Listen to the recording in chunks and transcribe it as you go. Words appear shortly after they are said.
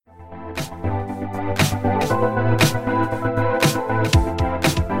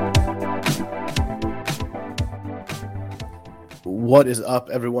What is up,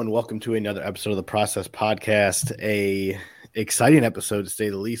 everyone? Welcome to another episode of the Process Podcast. A exciting episode, to say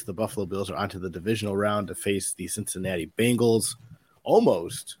the least. The Buffalo Bills are onto the divisional round to face the Cincinnati Bengals.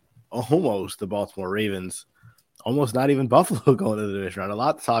 Almost the Baltimore Ravens. Almost not even Buffalo going to the division round. A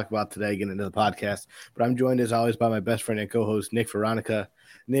lot to talk about today, getting into the podcast. But I'm joined, as always, by my best friend and co-host, Nick Veronica.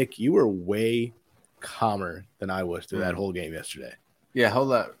 Nick, you were way calmer than I was through that whole game yesterday. Yeah,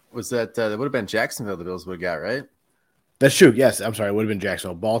 hold up. Was that would have been Jacksonville the Bills would have got, right? That's true. Yes, I'm sorry. It would have been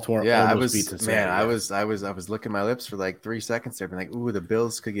Jacksonville. Baltimore almost beat Cincinnati. I was licking my lips for like 3 seconds there, being like, "Ooh, the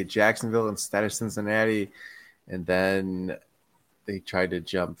Bills could get Jacksonville instead of Cincinnati," and then they tried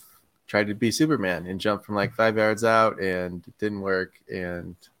to be Superman and jump from like 5 yards out, and it didn't work.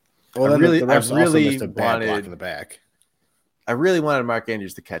 And I really missed a bad block in the back. I really wanted Mark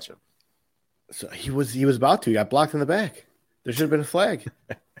Andrews to catch him. So he was about to. He got blocked in the back. There should have been a flag.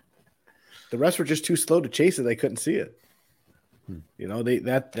 The refs were just too slow to chase it. They couldn't see it. You know,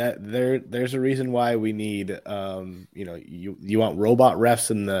 there's a reason why we need, you want robot refs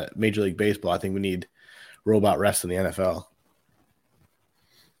in the Major League Baseball. I think we need robot refs in the NFL.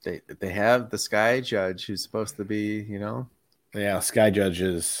 They have the Sky Judge who's supposed to be, Yeah, Sky Judge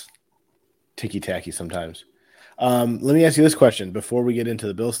is ticky-tacky sometimes. Let me ask you this question before we get into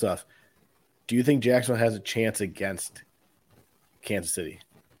the Bill stuff. Do you think Jacksonville has a chance against Kansas City?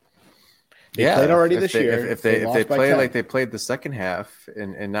 They played already this year. If they play like they played the second half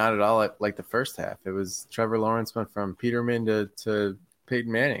and not at all like the first half, it was Trevor Lawrence went from Peterman to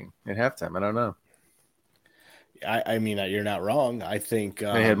Peyton Manning at halftime. I don't know. I mean, you're not wrong. I think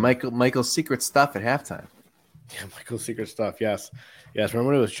they had Michael's secret stuff at halftime. Yeah, Michael's secret stuff. Yes. Remember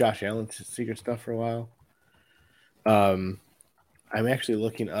when it was Josh Allen's secret stuff for a while? I'm actually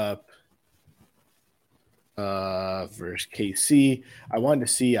looking up versus KC. I wanted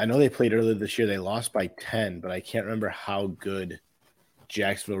to see. I know they played earlier this year. They lost by 10, but I can't remember how good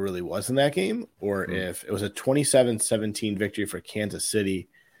Jacksonville really was in that game, or if it was a 27-17 victory for Kansas City.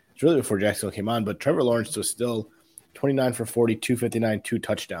 It's really before Jacksonville came on, but Trevor Lawrence was still 29 for 40, 259, 2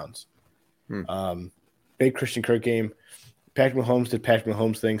 touchdowns. Big Christian Kirk game. Patrick Mahomes did Patrick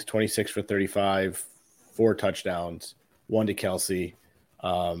Mahomes things, 26 for 35, 4 touchdowns, 1 to Kelsey.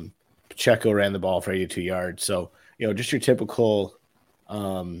 Pacheco ran the ball for 82 yards. So, just your typical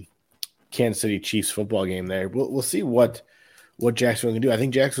Kansas City Chiefs football game there. We'll see what Jacksonville can do. I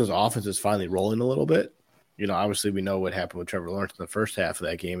think Jacksonville's offense is finally rolling a little bit. Obviously we know what happened with Trevor Lawrence in the first half of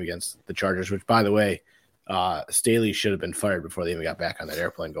that game against the Chargers, which, by the way, Staley should have been fired before they even got back on that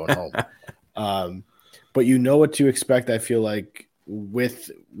airplane going home. But you know what to expect, I feel like, with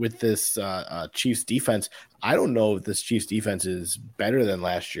this Chiefs defense. I don't know if this Chiefs defense is better than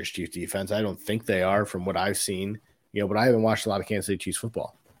last year's Chiefs defense. I don't think they are from what I've seen, but I haven't watched a lot of Kansas City Chiefs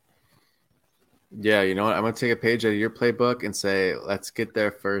football. Yeah, you know what? I'm going to take a page out of your playbook and say, let's get there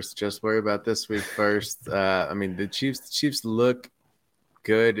first. Just worry about this week first. The Chiefs look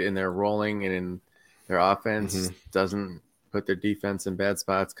good, and they're rolling, and in their offense doesn't put their defense in bad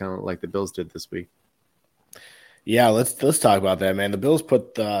spots, kind of like the Bills did this week. Yeah, let's talk about that, man. The Bills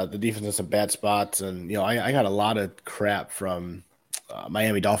put the defense in some bad spots, and I got a lot of crap from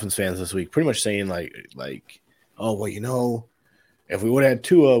Miami Dolphins fans this week, pretty much saying like, oh well, if we would have had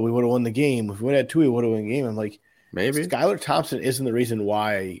Tua, we would have won the game. If we would have had Tua, we would have won the game. I'm like, maybe Skylar Thompson isn't the reason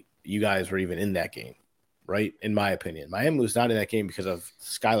why you guys were even in that game, right? In my opinion, Miami was not in that game because of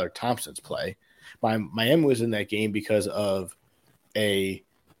Skylar Thompson's play. Miami was in that game because of a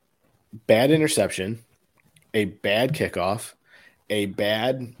bad interception, a bad kickoff, a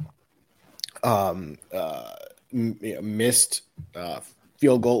bad missed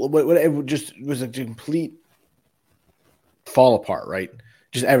field goal. It just was a complete fall apart, right?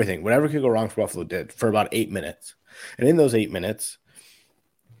 Just everything. Whatever could go wrong for Buffalo did for about 8 minutes. And in those 8 minutes,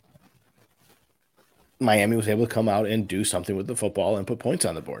 Miami was able to come out and do something with the football and put points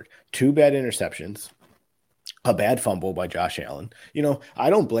on the board. 2 bad interceptions, a bad fumble by Josh Allen. I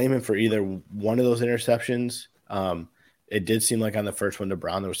don't blame him for either one of those interceptions. It did seem like on the first one to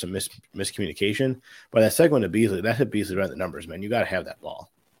Brown, there was some miscommunication. But that second one to Beasley, that hit Beasley right in the numbers, man. You got to have that ball.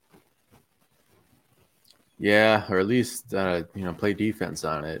 Yeah, or at least, play defense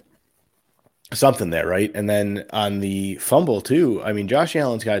on it. Something there, right? And then on the fumble, too, I mean, Josh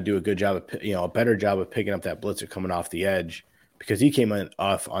Allen's got to do a good job of, a better job of picking up that blitzer coming off the edge, because he came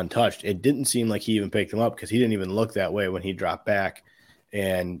off untouched. It didn't seem like he even picked him up because he didn't even look that way when he dropped back.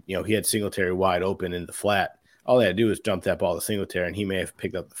 And, he had Singletary wide open in the flat. All they had to do was jump that ball to Singletary, and he may have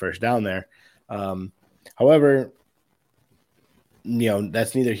picked up the first down there. However,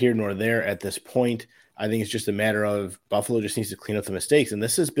 that's neither here nor there at this point. I think it's just a matter of Buffalo just needs to clean up the mistakes. And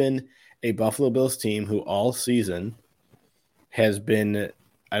this has been a Buffalo Bills team who all season has been,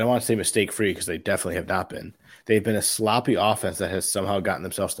 I don't want to say mistake-free because they definitely have not been. They've been a sloppy offense that has somehow gotten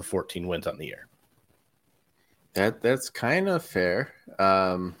themselves to 14 wins on the year. That's kind of fair.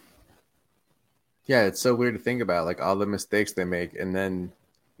 Yeah, it's so weird to think about, like all the mistakes they make, and then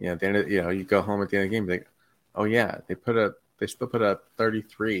at the end of, you go home at the end of the game, like, oh yeah, they still put up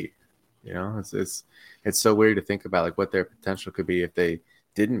 33. It's so weird to think about like what their potential could be if they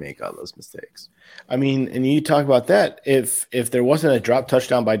didn't make all those mistakes. I mean, and you talk about that. If there wasn't a drop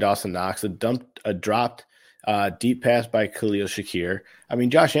touchdown by Dawson Knox, a dropped deep pass by Khalil Shakir, I mean,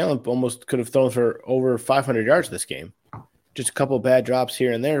 Josh Allen almost could have thrown for over 500 yards this game. Just a couple of bad drops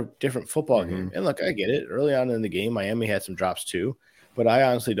here and there, different football game. And look, I get it. Early on in the game, Miami had some drops too, but I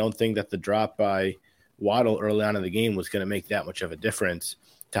honestly don't think that the drop by Waddle early on in the game was going to make that much of a difference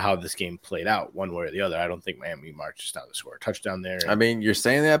to how this game played out one way or the other. I don't think Miami marched down to score a touchdown there. I mean, you're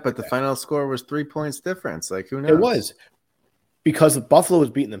saying that, but the final score was 3 points difference. Like, who knows? It was because Buffalo was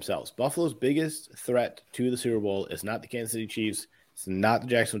beating themselves. Buffalo's biggest threat to the Super Bowl is not the Kansas City Chiefs. It's not the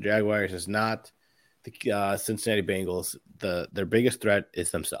Jacksonville Jaguars. It's not the Cincinnati Bengals. Their biggest threat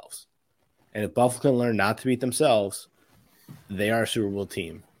is themselves. And if Buffalo can learn not to beat themselves, they are a Super Bowl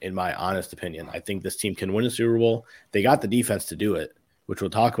team, in my honest opinion. I think this team can win a Super Bowl. They got the defense to do it, which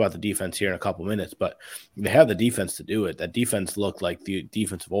we'll talk about the defense here in a couple minutes, but they have the defense to do it. That defense looked like the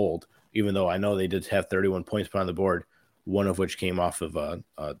defense of old, even though I know they did have 31 points put on the board, one of which came off of a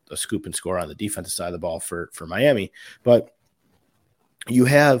scoop and score on the defensive side of the ball for Miami. But you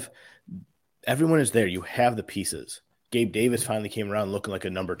have everyone is there. You have the pieces. Gabe Davis finally came around looking like a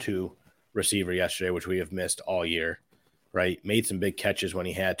number 2 receiver yesterday, which we have missed all year, right? Made some big catches when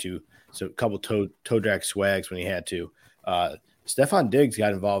he had to. So a couple toe drag swags when he had to. Stephon Diggs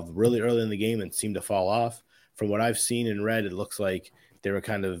got involved really early in the game and seemed to fall off. From what I've seen and read, it looks like they were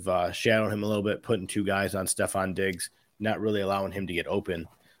kind of shadowing him a little bit, putting 2 guys on Stephon Diggs, not really allowing him to get open.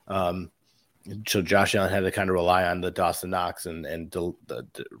 So Josh Allen had to kind of rely on the Dawson Knox and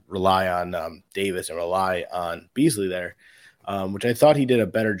rely on Davis and rely on Beasley there, which I thought he did a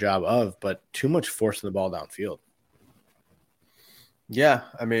better job of, but too much forcing the ball downfield. Yeah,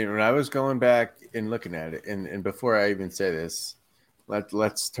 I mean, when I was going back and looking at it, and before I even say this,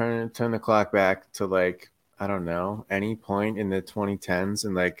 let's turn the clock back to, like, I don't know, any point in the 2010s,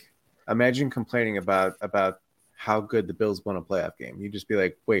 and like imagine complaining about how good the Bills won a playoff game. You'd just be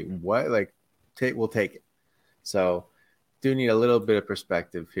like, wait, what? Like, we'll take it. So do need a little bit of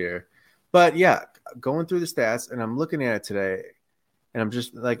perspective here. But yeah, going through the stats, and I'm looking at it today, and I'm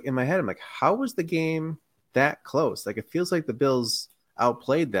just like, in my head, I'm like, how was the game that close? Like, it feels like the Bills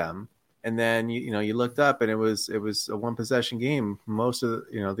outplayed them, and then you looked up, and it was a 1 possession game most of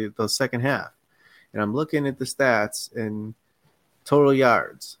the second half. And I'm looking at the stats and total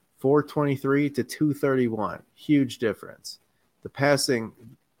yards, 423 to 231, huge difference. The passing,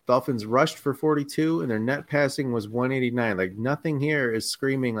 Dolphins rushed for 42, and their net passing was 189. Like, nothing here is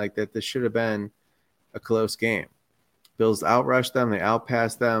screaming like that this should have been a close game. Bills outrushed them, they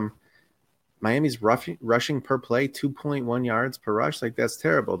outpassed them. Miami's rushing per play, 2.1 yards per rush. Like, that's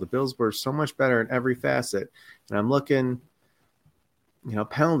terrible. The Bills were so much better in every facet. And I'm looking,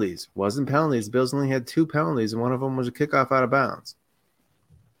 penalties. Wasn't penalties. The Bills only had 2 penalties, and one of them was a kickoff out of bounds.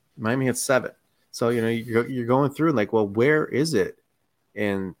 Miami had 7. So, you're going through like, well, where is it?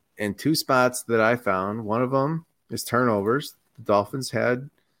 And 2 spots that I found, one of them is turnovers. The Dolphins had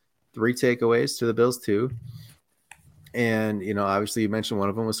 3 takeaways to the Bills 2. And, obviously you mentioned one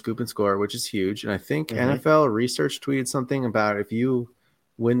of them was scoop and score, which is huge. And I think NFL Research tweeted something about if you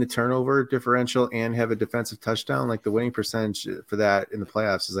win the turnover differential and have a defensive touchdown, like the winning percentage for that in the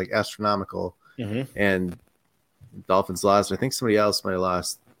playoffs is like astronomical. And Dolphins lost. I think somebody else might have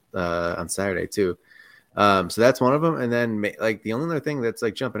lost on Saturday too. So that's one of them. And then like the only other thing that's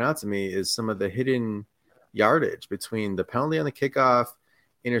like jumping out to me is some of the hidden yardage between the penalty on the kickoff,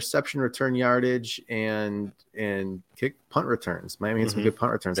 interception return yardage, and punt returns. Miami had some good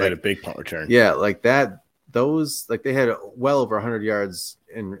punt returns. They had a big punt return. Yeah, like that. Those, like, they had well over 100 yards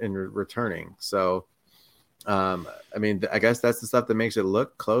in returning. So, I mean, I guess that's the stuff that makes it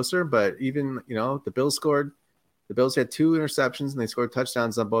look closer. But even, the Bills had 2 interceptions and they scored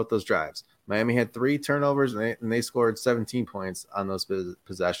touchdowns on both those drives. Miami had 3 turnovers and they scored 17 points on those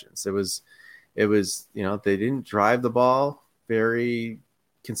possessions. It was, they didn't drive the ball very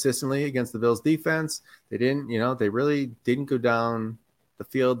consistently against the Bills defense. They didn't, they really didn't go down the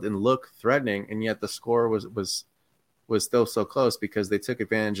field and look threatening, and yet the score was still so close because they took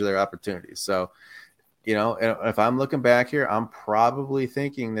advantage of their opportunities. So, if I'm looking back here, I'm probably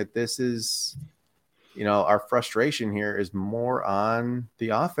thinking that this is, our frustration here is more on the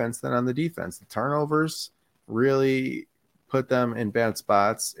offense than on the defense. The turnovers really put them in bad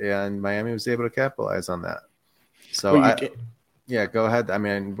spots, and Miami was able to capitalize on that. So yeah, go ahead. I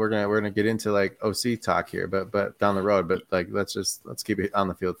mean, we're gonna get into like OC talk here, but down the road. But like, let's keep it on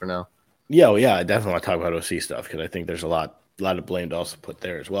the field for now. Yeah, well, yeah, I definitely want to talk about OC stuff because I think there's a lot of blame to also put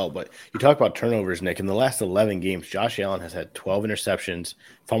there as well. But you talk about turnovers, Nick. In the last 11 games, Josh Allen has had 12 interceptions,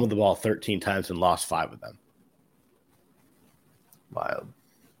 fumbled the ball 13 times, and lost 5 of them. Wild.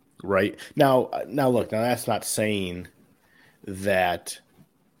 Right. Now look, now that's not saying that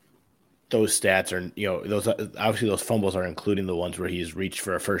those stats are, those obviously those fumbles are including the ones where he's reached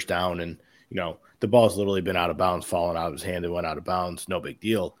for a first down and, the ball's literally been out of bounds, fallen out of his hand and went out of bounds. No big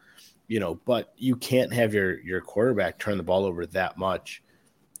deal. But you can't have your quarterback turn the ball over that much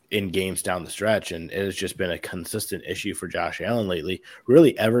in games down the stretch. And it has just been a consistent issue for Josh Allen lately,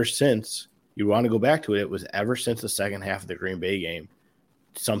 really ever since you want to go back to it. It was ever since the second half of the Green Bay game.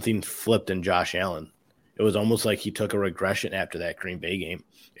 Something flipped in Josh Allen. It was almost like he took a regression after that Green Bay game,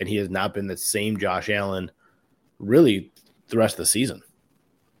 and he has not been the same Josh Allen really the rest of the season.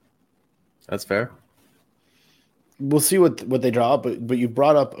 That's fair. We'll see what they draw up, but you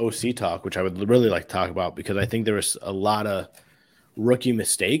brought up OC talk, which I would really like to talk about because I think there was a lot of rookie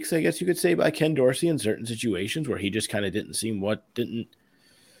mistakes, I guess you could say, by Ken Dorsey in certain situations where he just kind of don't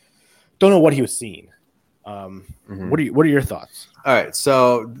know what he was seeing. What are your thoughts? All right,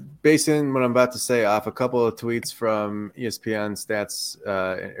 so basing what I'm about to say off a couple of tweets from ESPN Stats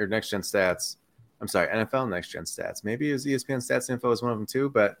or Next Gen Stats, I'm sorry, NFL Next Gen Stats. Maybe it was ESPN Stats Info is one of them too,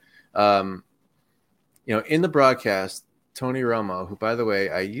 but in the broadcast, Tony Romo, who by the way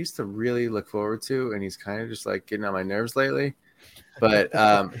I used to really look forward to, and he's kind of just like getting on my nerves lately, but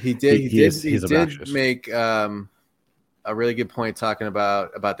he did make a really good point talking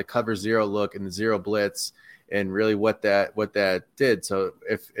about the cover zero look and the zero blitz and really what that did. So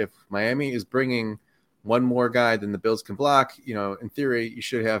if Miami is bringing one more guy than the Bills can block, in theory, you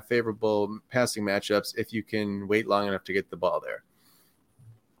should have favorable passing matchups if you can wait long enough to get the ball there.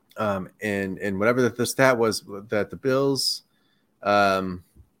 And whatever the stat was that the Bills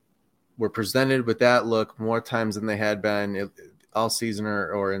were presented with that look more times than they had been all season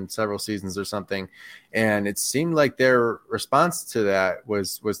or in several seasons or something. And it seemed like their response to that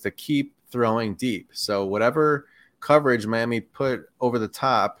was to keep throwing deep. So whatever coverage Miami put over the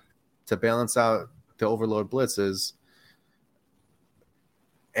top to balance out the overload blitzes,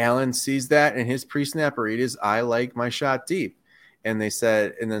 Allen sees that, and his pre-snap read is, I like my shot deep. And they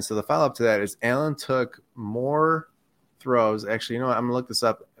said, and then so the follow-up to that is Allen took more throws. Actually, I'm going to look this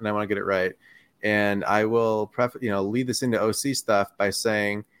up, and I want to get it right. And I will lead this into OC stuff by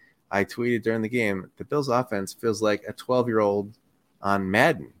saying I tweeted during the game, the Bills offense feels like a 12-year-old on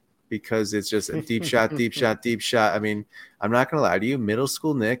Madden because it's just a deep shot, deep shot, deep shot. I mean, I'm not going to lie to you, middle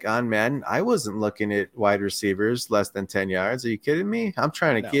school Nick on Madden, I wasn't looking at wide receivers less than 10 yards. Are you kidding me? I'm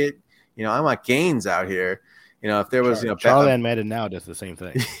trying to get, I want gains out here. If there was, Charlie and Madden now does the same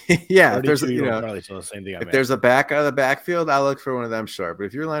thing. Yeah, if there's, Charlie saw the same thing. If there's a back out of the backfield, I look for one of them short. But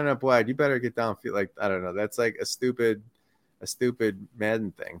if you're lining up wide, you better get downfield. Like, I don't know, that's like a stupid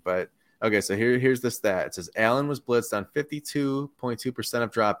Madden thing. But okay, so here's the stat. It says Allen was blitzed on 52.2%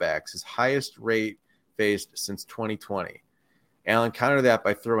 of dropbacks, his highest rate faced since 2020. Allen countered that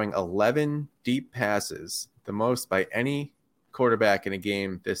by throwing 11 deep passes, the most by any quarterback in a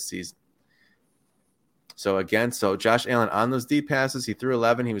game this season. So Josh Allen on those deep passes, he threw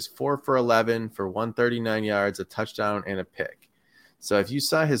 11. He was 4 for 11 for 139 yards, a touchdown, and a pick. So if you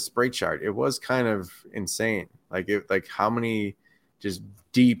saw his spray chart, it was kind of insane. Like how many just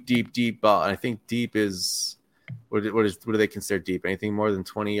deep ball. And I think deep is what do they consider deep? Anything more than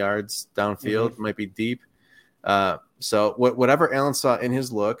 20 yards downfield might be deep. So whatever Allen saw in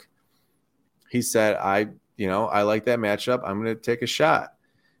his look, he said, I like that matchup. I'm going to take a shot.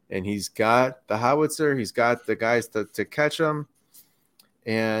 And he's got the howitzer. He's got the guys to catch him.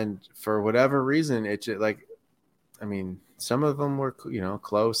 And for whatever reason, some of them were,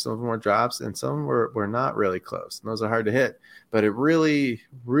 close. Some of them were drops, and some were not really close. And those are hard to hit. But it really,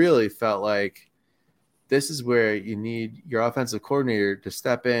 really felt like this is where you need your offensive coordinator to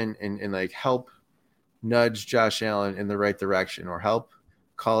step in and like help nudge Josh Allen in the right direction, or help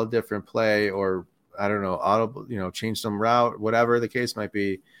call a different play, or I don't know, audible, change some route, whatever the case might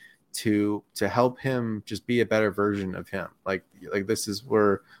be, to help him just be a better version of him. Like this is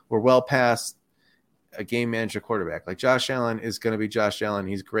we're well past a game manager quarterback. Like Josh Allen is going to be Josh Allen.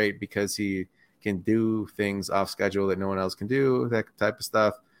 He's great because he can do things off schedule that no one else can do, that type of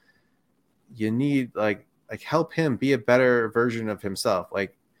stuff. You need like help him be a better version of himself.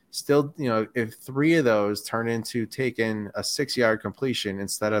 Like still, if 3 of those turn into taking a 6-yard completion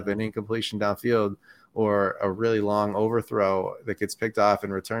instead of an incompletion downfield, or a really long overthrow that gets picked off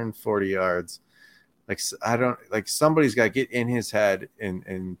and returned 40 yards. Like, I don't like, somebody's got to get in his head,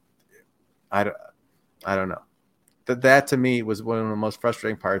 and I don't know. That to me was one of the most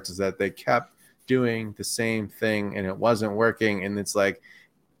frustrating parts, is that they kept doing the same thing and it wasn't working. And it's like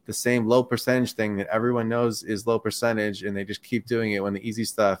the same low percentage thing that everyone knows is low percentage, and they just keep doing it when the easy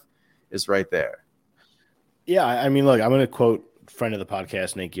stuff is right there. Yeah, I mean, look, I'm going to quote friend of the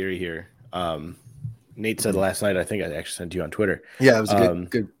podcast, Nate Geary here. Nate said last night, I think I actually sent you on Twitter. Yeah, it was a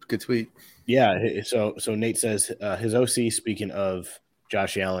good tweet. Yeah, so Nate says his OC, speaking of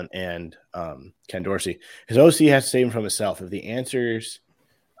Josh Allen and Ken Dorsey, his OC has to save him from himself. If the answers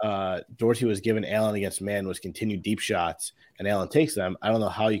Dorsey was given Allen against man was continued deep shots and Allen takes them, I don't know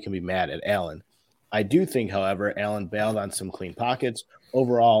how you can be mad at Allen. I do think, however, Allen bailed on some clean pockets.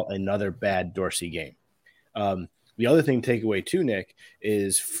 Overall, another bad Dorsey game. The other thing to take away too, Nick,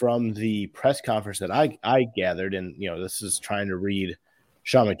 is from the press conference that I gathered, and this is trying to read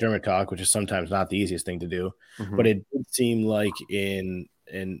Sean McDermott talk, which is sometimes not the easiest thing to do, but it did seem like in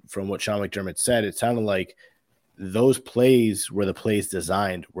from what Sean McDermott said, it sounded like those plays were the plays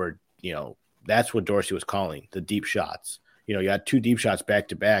designed where, that's what Dorsey was calling the deep shots. You got 2 deep shots back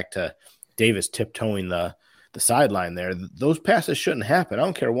to back to Davis tiptoeing the sideline there. Those passes shouldn't happen. I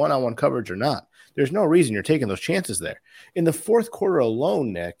don't care one-on-one coverage or not. There's no reason you're taking those chances there. In the fourth quarter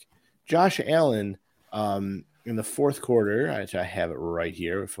alone, Nick, Josh Allen, in the fourth quarter, I have it right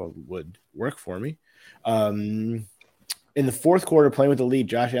here if it would work for me. In the fourth quarter, playing with the lead,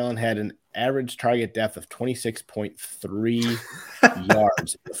 Josh Allen had an average target depth of 26.3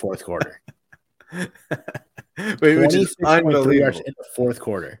 yards in the fourth quarter. Wait, which is unbelievable. Yards in the fourth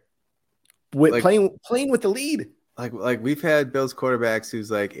quarter. Playing with the lead. Like we've had Bills quarterbacks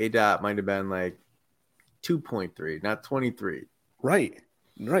who's like ADOT might have been like 2.3, not 23. Right.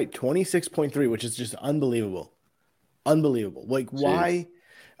 26.3, which is just unbelievable. Like, jeez. Why?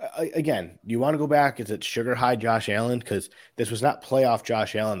 Again, you want to go back? Is it sugar high Josh Allen? Because this was not playoff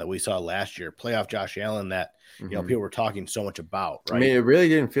Josh Allen that we saw last year. Playoff Josh Allen that people were talking so much about. Right? I mean, it really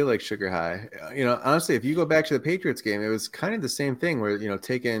didn't feel like sugar high. Honestly, if you go back to the Patriots game, it was kind of the same thing where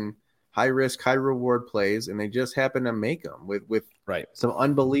taking high risk, high reward plays, and they just happened to make them with some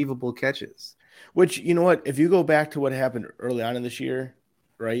unbelievable catches. Which, you know what? If you go back to what happened early on in this year,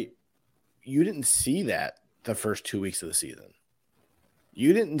 right? You didn't see that the first 2 weeks of the season.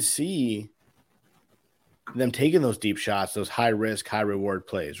 You didn't see them taking those deep shots, those high risk, high reward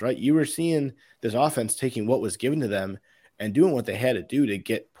plays, right? You were seeing this offense taking what was given to them and doing what they had to do to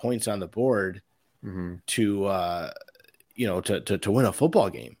get points on the board to win a football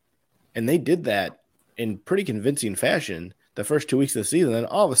game. And they did that in pretty convincing fashion the first 2 weeks of the season. And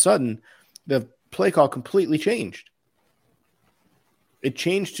all of a sudden, the play call completely changed. It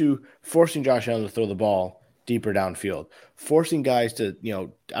changed to forcing Josh Allen to throw the ball deeper downfield, forcing guys to,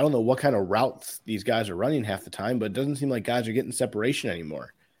 I don't know what kind of routes these guys are running half the time, but it doesn't seem like guys are getting separation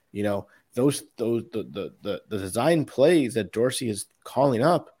anymore. The design plays that Dorsey is calling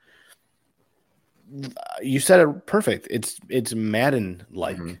up, you said it perfect. It's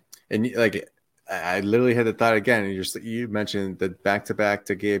Madden-like. And I literally had the thought again. You mentioned the back-to-back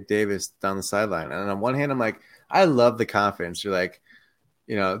to Gabe Davis down the sideline. And on one hand, I'm like, I love the confidence. You're like,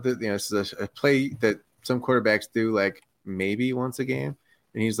 this is a play that some quarterbacks do like maybe once a game.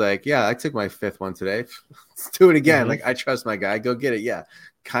 And he's like, yeah, I took my 5th one today. Let's do it again. Like, I trust my guy. Go get it. Yeah.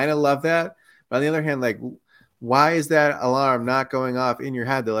 Kind of love that. But on the other hand, like, why is that alarm not going off in your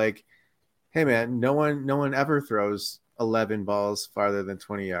head? They're like, hey man, no one ever throws 11 balls farther than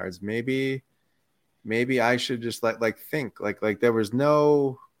 20 yards. Maybe I should just think like there was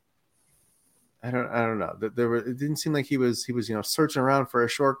no, I don't know. It didn't seem like he was searching around for a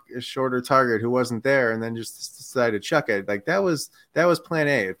shorter target who wasn't there, and then just decided to chuck it. Like that was plan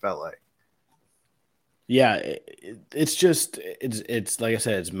A. It felt like. Yeah, it's like I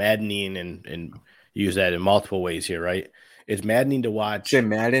said, it's maddening, and use that in multiple ways here, right? It's maddening to watch. Say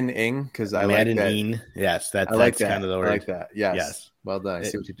maddening because I like that. Yes, that's kind of the word. I like that. Yes. Well done. I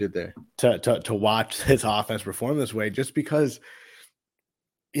see what you did there. To watch this offense perform this way, just because.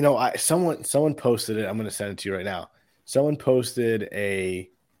 Someone posted it. I'm going to send it to you right now. Someone posted a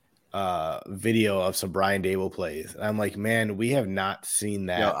video of some Brian Dable plays. And I'm like, man, we have not seen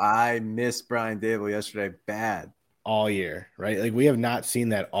that. Yo, I missed Brian Dable yesterday bad. All year, right? Like, we have not seen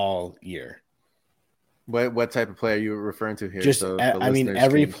that all year. What type of play are you referring to here? Just,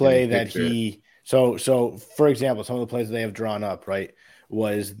 every play that he – so, for example, some of the plays that they have drawn up, right,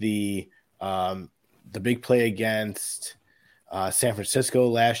 was the big play against – San Francisco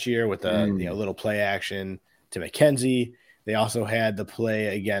last year with a little play action to McKenzie. They also had the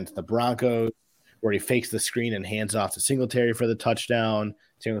play against the Broncos where he fakes the screen and hands off to Singletary for the touchdown.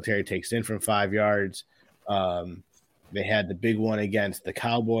 Singletary takes in from 5 yards. They had the big one against the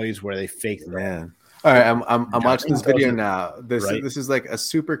Cowboys where they faked. Man, all right, I'm watching this video now. This is like a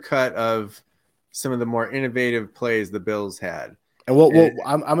super cut of some of the more innovative plays the Bills had. And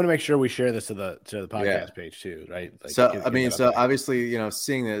I'm going to make sure we share this to the podcast page too, right? Like, so obviously,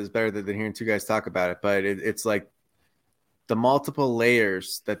 seeing it is better than hearing two guys talk about it. But it's like the multiple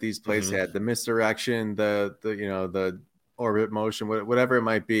layers that these plays had, the misdirection, the orbit motion, whatever it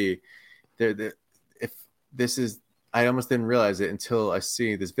might be. If this is, I almost didn't realize it until I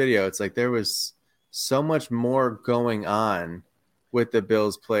see this video. It's like there was so much more going on with the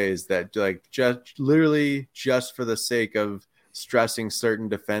Bills plays that like just literally just for the sake of stressing certain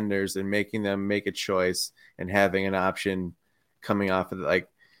defenders and making them make a choice and having an option coming off of it. Like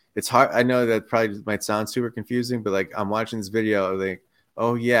it's hard. I know that probably might sound super confusing, but like I'm watching this video, like,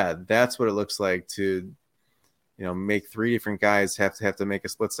 oh yeah, that's what it looks like to, make 3 different guys have to make a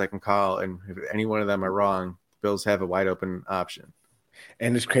split second call. And if any one of them are wrong, the Bills have a wide open option.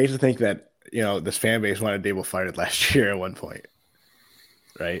 And it's crazy to think that, this fan base wanted Dable fired last year at one point.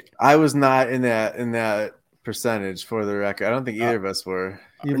 Right. I was not in that percentage for the record. I don't think either of us were.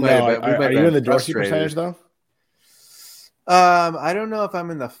 Are you in the Dorsey percentage though? I don't know if I'm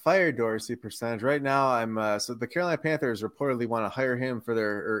in the fire Dorsey percentage right now. I'm so the Carolina Panthers reportedly want to hire him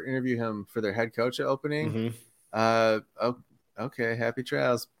or interview him for their head coach opening. Okay, happy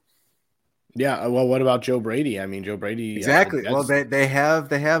trials. Yeah, well, what about Joe Brady? I mean, Joe Brady exactly. Well, they have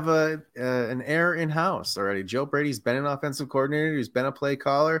an heir in house already. Joe Brady's been an offensive coordinator. He's been a play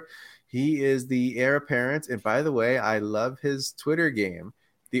caller. He is the heir apparent. And by the way, I love his Twitter game.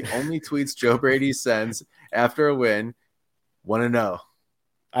 The only tweets Joe Brady sends after a win, want to know.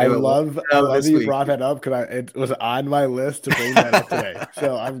 I love that you brought that up because it was on my list to bring that up today.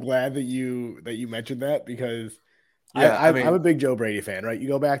 So I'm glad that you mentioned that because I'm a big Joe Brady fan, right? You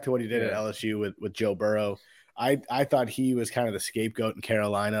go back to what he did at LSU with Joe Burrow. I thought he was kind of the scapegoat in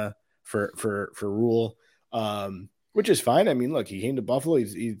Carolina for Rule, which is fine. I mean, look, he came to Buffalo.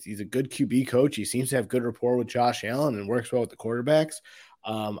 He's a good QB coach. He seems to have good rapport with Josh Allen and works well with the quarterbacks.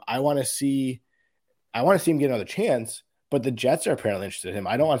 I want to see him get another chance. But the Jets are apparently interested in him.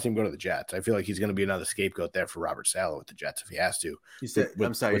 I don't want to see him go to the Jets. I feel like he's going to be another scapegoat there for Robert Saleh with the Jets if he has to. You said,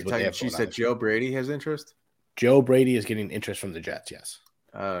 you said Joe Brady has interest? Joe Brady is getting interest from the Jets, yes.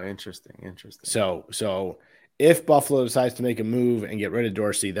 Oh, interesting. So if Buffalo decides to make a move and get rid of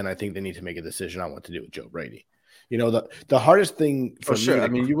Dorsey, then I think they need to make a decision on what to do with Joe Brady. The hardest thing for me. Sure. I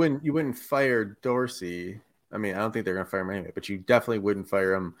mean, you wouldn't fire Dorsey. I mean, I don't think they're going to fire him anyway, but you definitely wouldn't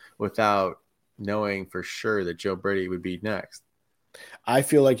fire him without knowing for sure that Joe Brady would be next. I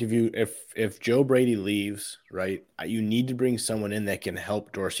feel like if Joe Brady leaves, right, you need to bring someone in that can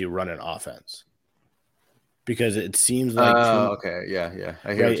help Dorsey run an offense. Because it seems like okay, yeah.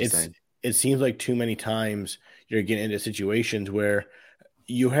 I hear what you're saying. It seems like too many times you're getting into situations where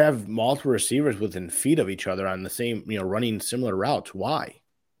you have multiple receivers within feet of each other on the same, running similar routes. Why?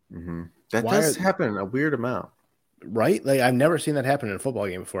 Mm-hmm. That does happen a weird amount. Right? Like I've never seen that happen in a football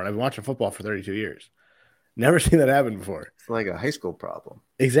game before, and I've been watching football for 32 years. Never seen that happen before. It's like a high school problem.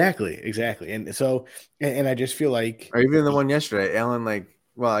 Exactly. And so, and I just feel like, or even the one yesterday, Allen,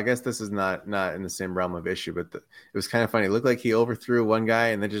 well, I guess this is not in the same realm of issue, but it was kind of funny. It looked like he overthrew one guy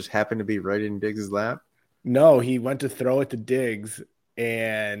and then just happened to be right in Diggs' lap. No, he went to throw it to Diggs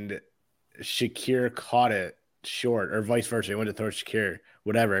and Shakir caught it short, or vice versa. He went to throw it to Shakir,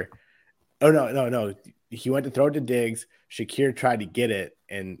 whatever. Oh no. He went to throw it to Diggs. Shakir tried to get it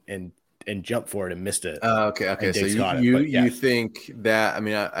and jump for it and missed it. Okay. So you think that? I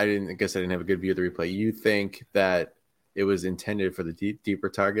mean, I guess I didn't have a good view of the replay. You think that it was intended for the deeper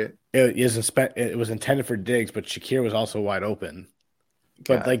target? It was intended for Diggs, but Shakir was also wide open.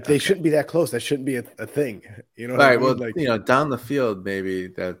 But they shouldn't be that close. That shouldn't be a thing. All right. Well, down the field, maybe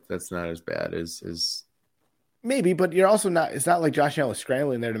that's not as bad as. Maybe, but you're also not. It's not like Josh Allen was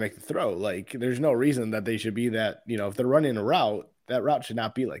scrambling there to make the throw. Like, there's no reason that they should be that. If they're running a route, that route should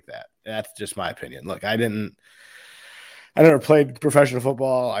not be like that. That's just my opinion. Look, I never played professional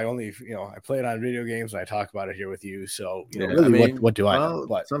football. I only, I played on video games and I talk about it here with you. So, what do I know?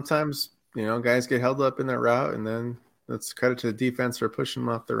 But sometimes, guys get held up in that route, and then that's credit to the defense for pushing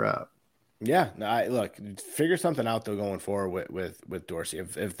them off the route. Yeah, look, figure something out though going forward with Dorsey.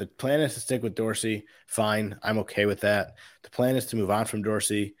 If the plan is to stick with Dorsey, fine, I'm okay with that. The plan is to move on from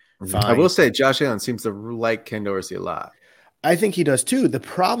Dorsey, fine. I will say Josh Allen seems to like Ken Dorsey a lot. I think he does too. The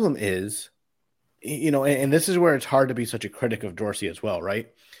problem is, and this is where it's hard to be such a critic of Dorsey as well, right?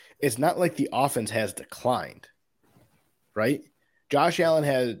 It's not like the offense has declined, right? Josh Allen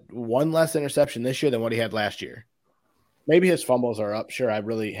had one less interception this year than what he had last year. Maybe his fumbles are up. Sure, I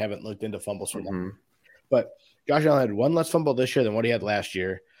really haven't looked into fumbles from him. But Josh Allen had one less fumble this year than what he had last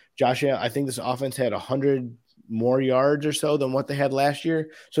year. Josh Allen, I think this offense had 100 more yards or so than what they had last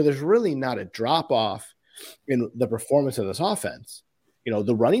year. So there's really not a drop-off in the performance of this offense.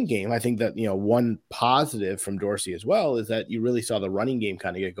 The running game, I think that, one positive from Dorsey as well is that you really saw the running game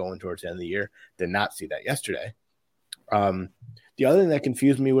kind of get going towards the end of the year. Did not see that yesterday. The other thing that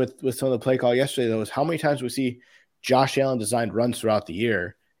confused me with some of the play call yesterday, though, is how many times we see Josh Allen designed runs throughout the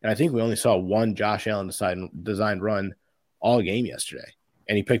year. And I think we only saw one Josh Allen designed run all game yesterday.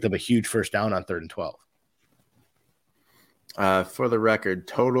 And he picked up a huge first down on 3rd and 12. For the record,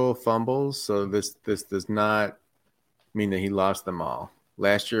 total fumbles. So this does not mean that he lost them all.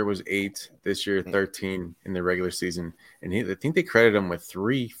 Last year was 8. This year, 13 in the regular season. And I think they credited him with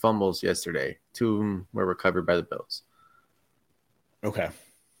 3 fumbles yesterday. 2 of them were recovered by the Bills. Okay.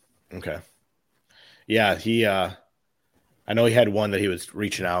 Yeah, I know he had one that he was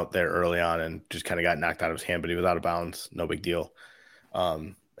reaching out there early on and just kind of got knocked out of his hand, but he was out of bounds. No big deal.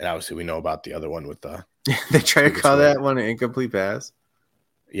 And obviously we know about the other one with the they try to call that one an incomplete pass.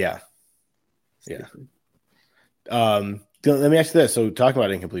 Yeah. Let me ask you this. So talking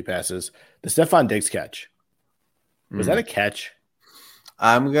about incomplete passes, the Stephon Diggs catch, was that a catch?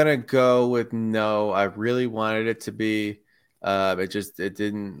 I'm going to go with no. I really wanted it to be. It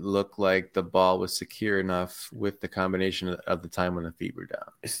didn't look like the ball was secure enough with the combination of the time when the feet were down.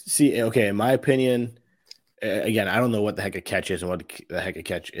 See, okay, in my opinion, again, I don't know what the heck a catch is and what the heck a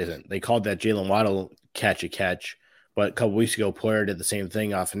catch isn't. They called that Jalen Waddle catch a catch, but a couple weeks ago, Poyer did the same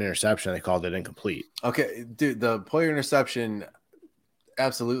thing off an interception. They called it incomplete. Okay, dude, the Poyer interception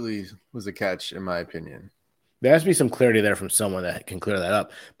absolutely was a catch, in my opinion. There has to be some clarity there from someone that can clear that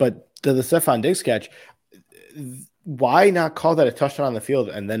up. But the Stephon Diggs catch, why not call that a touchdown on the field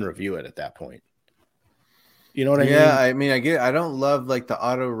and then review it at that point? You know what I mean? Yeah, I mean, I get. I don't love like the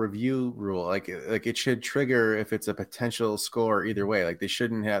auto review rule. Like it should trigger if it's a potential score either way. Like that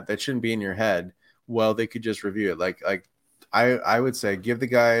shouldn't be in your head. Well, they could just review it. Like I would say give the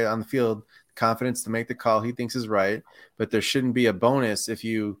guy on the field confidence to make the call he thinks is right, but there shouldn't be a bonus if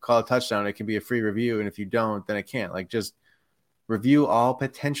you call a touchdown. It can be a free review, and if you don't, then it can't. Like just review all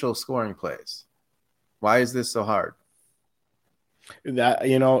potential scoring plays. Why is this so hard? That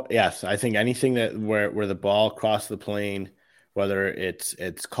yes, I think anything that where the ball crossed the plane, whether it's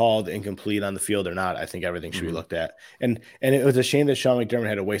called incomplete on the field or not, I think everything should be looked at. And it was a shame that Sean McDermott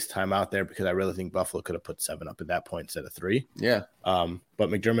had to waste time out there because I really think Buffalo could have put 7 up at that point instead of 3. Yeah. But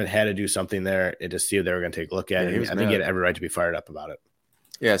McDermott had to do something there to see if they were going to take a look at it. I think he had every right to be fired up about it.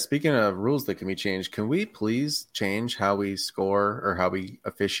 Yeah. Speaking of rules that can be changed, can we please change how we score or how we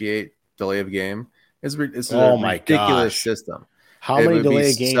officiate delay of game? It's a ridiculous system. How many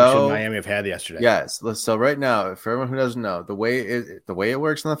delay games should Miami have had yesterday? Yes. So right now, for everyone who doesn't know, the way it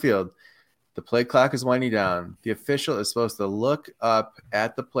works on the field, the play clock is winding down. The official is supposed to look up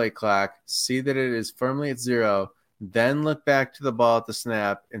at the play clock, see that it is firmly at 0, then look back to the ball at the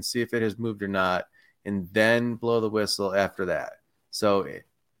snap and see if it has moved or not, and then blow the whistle after that. So,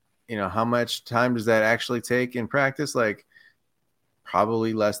 how much time does that actually take in practice? Like,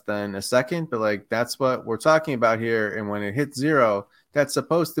 probably less than a second, but like that's what we're talking about here. And when it hits 0, that's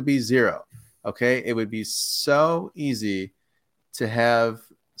supposed to be 0. Okay. It would be so easy to have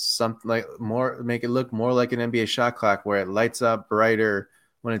something like make it look more like an NBA shot clock where it lights up brighter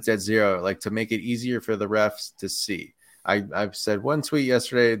when it's at 0, like to make it easier for the refs to see. I've said one tweet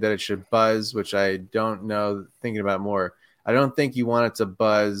yesterday that it should buzz, which I don't know, thinking about more. I don't think you want it to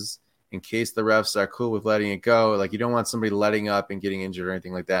buzz in case the refs are cool with letting it go. Like you don't want somebody letting up and getting injured or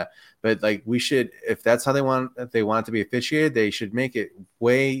anything like that. But like we should, if that's how they want it to be officiated, they should make it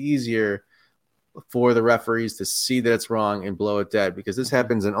way easier for the referees to see that it's wrong and blow it dead, because this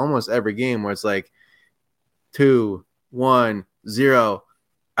happens in almost every game where it's like 2, 1, 0.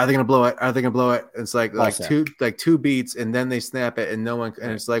 Are they gonna blow it? Are they gonna blow it? It's like two beats and then they snap it and no one.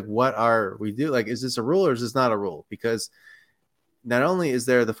 And it's like, what are we do? Like, is this a rule or is this not a rule? Because not only is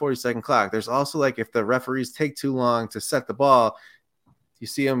there the 40-second clock, there's also like if the referees take too long to set the ball, you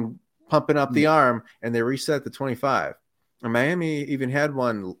see them pumping up the arm and they reset the 25. And Miami even had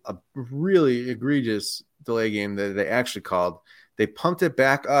a really egregious delay game that they actually called. They pumped it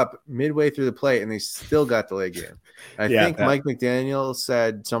back up midway through the play and they still got delay game. I think Mike McDaniel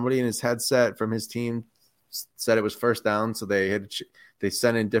said somebody in his headset from his team said it was first down, so they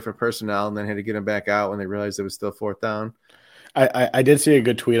sent in different personnel and then had to get him back out when they realized it was still 4th down. I did see a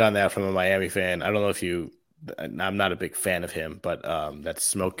good tweet on that from a Miami fan. I don't know if you I'm not a big fan of him, but that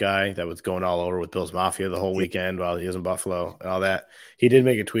Smoke guy that was going all over with Bills Mafia the whole weekend while he was in Buffalo and all that, he did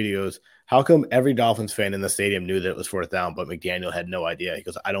make a tweet. He goes, how come every Dolphins fan in the stadium knew that it was fourth down, but McDaniel had no idea? He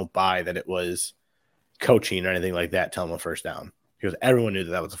goes, I don't buy that it was coaching or anything like that telling him a first down. He goes, everyone knew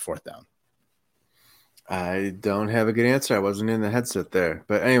that was a fourth down. I don't have a good answer. I wasn't in the headset there.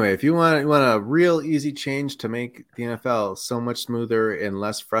 But anyway, if you want a real easy change to make the NFL so much smoother and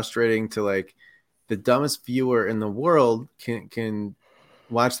less frustrating to like the dumbest viewer in the world can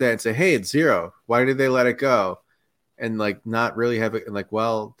watch that and say, hey, it's 0. Why did they let it go? And like not really have it like,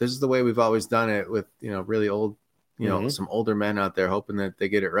 well, this is the way we've always done it with, really old, some older men out there hoping that they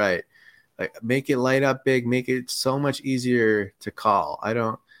get it right. Like make it light up big, make it so much easier to call.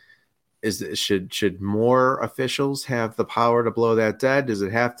 Should more officials have the power to blow that dead? Does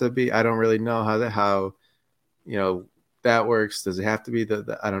it have to be? I don't really know how that works. Does it have to be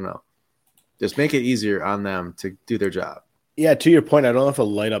the I don't know. Just make it easier on them to do their job. Yeah, to your point, I don't know if a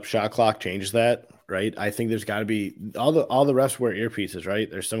light up shot clock changes that, right? I think there's got to be all the refs wear earpieces, right?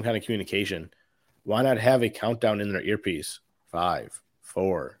 There's some kind of communication. Why not have a countdown in their earpiece? 5,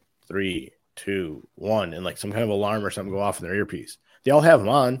 4, 3, 2, 1, and like some kind of alarm or something go off in their earpiece. They all have them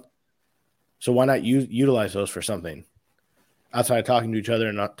on. So why not utilize those for something outside of talking to each other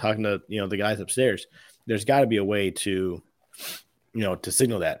and not talking to the guys upstairs? There's got to be a way to to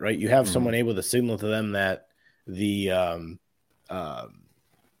signal that, right? You have someone able to signal to them that the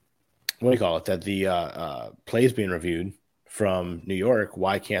what do you call it? That the plays being reviewed from New York.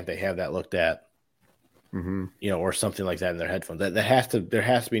 Why can't they have that looked at? Or something like that in their headphones. There has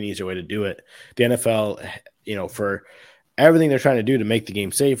to be an easier way to do it. The NFL, for everything they're trying to do to make the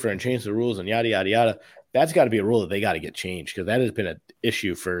game safer and change the rules and yada, yada, yada, that's got to be a rule that they got to get changed because that has been an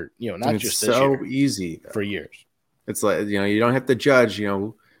issue for, not just this year, easy for years. It's like, you don't have to judge,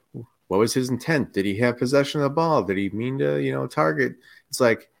 what was his intent? Did he have possession of the ball? Did he mean to, target? It's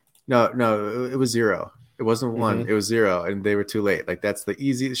like, no, it was 0. It wasn't 1, it was 0. And they were too late. Like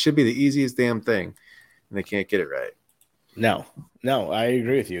it should be the easiest damn thing. And they can't get it right. No, I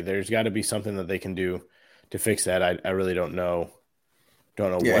agree with you. There's got to be something that they can do to fix that. I really don't know.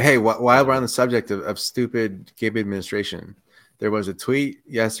 Yeah. Hey, while we're on the subject of stupid game administration, there was a tweet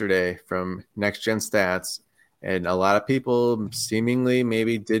yesterday from Next Gen Stats, and a lot of people seemingly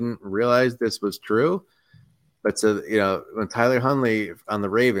maybe didn't realize this was true. But so, when Tyler Huntley on the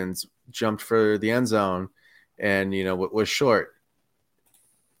Ravens jumped for the end zone and, was short,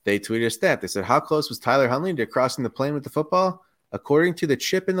 they tweeted a stat. They said, how close was Tyler Huntley to crossing the plane with the football? According to the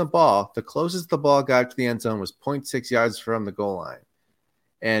chip in the ball, the closest the ball got to the end zone was 0.6 yards from the goal line.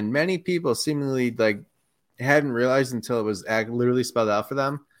 And many people seemingly hadn't realized until it was literally spelled out for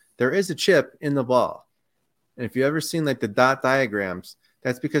them. There is a chip in the ball. And if you've ever seen the dot diagrams,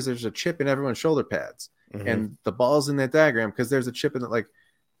 that's because there's a chip in everyone's shoulder pads. And the ball's in that diagram because there's a chip in it.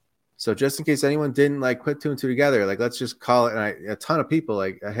 So just in case anyone didn't put 2 and 2 together, let's just call it. And a ton of people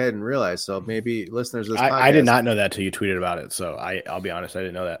I hadn't realized. So maybe listeners of this podcast, I did not know that till you tweeted about it. So I'll be honest, I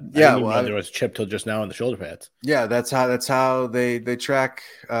didn't know that. Yeah, I didn't know there was a chip till just now on the shoulder pads. Yeah, that's how they track.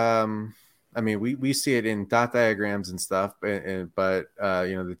 We see it in dot diagrams and stuff, but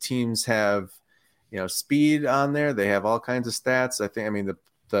the teams have speed on there. They have all kinds of stats. The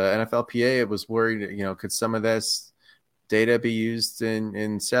NFLPA was worried. Could some of this data be used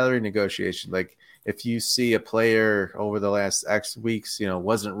in salary negotiation? Like if you see a player over the last X weeks,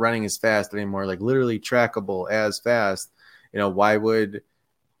 wasn't running as fast anymore, literally trackable as fast, why would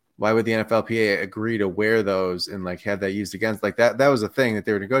the NFLPA agree to wear those and have that used against that was a thing that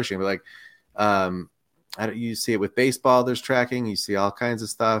they were negotiating. But you see it with baseball, there's tracking, you see all kinds of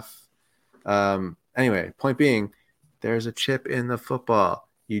stuff. Anyway, point being, there's a chip in the football.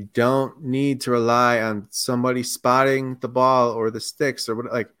 You don't need to rely on somebody spotting the ball or the sticks or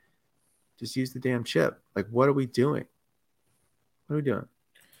what. Just use the damn chip. What are we doing?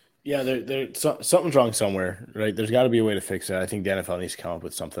 Yeah, something's wrong somewhere, right? There's got to be a way to fix it. I think the NFL needs to come up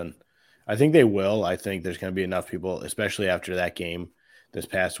with something. I think they will. I think there's going to be enough people, especially after that game this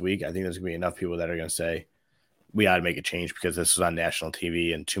past week. I think there's going to be enough people that are going to say, we ought to make a change because this was on national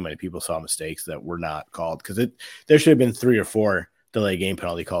TV and too many people saw mistakes that were not called. Because there should have been 3 or 4 delay game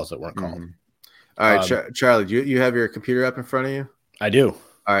penalty calls that weren't called. All right, Charlie, do you have your computer up in front of you? I do.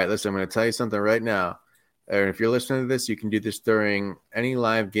 All right, listen, I'm going to tell you something right now. And if you're listening to this, you can do this during any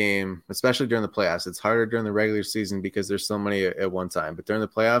live game, especially during the playoffs. It's harder during the regular season because there's so many at one time. But during the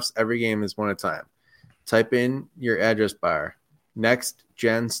playoffs, every game is one at a time. Type in your address bar,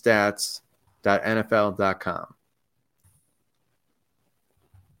 nextgenstats.nfl.com.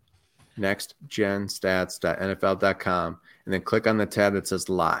 nextgenstats.nfl.com, and then click on the tab that says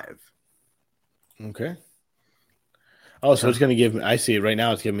live. Okay. Oh, so it's going to give me, I see it right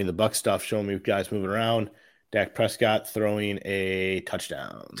now. It's giving me the Buck stuff, showing me guys moving around. Dak Prescott throwing a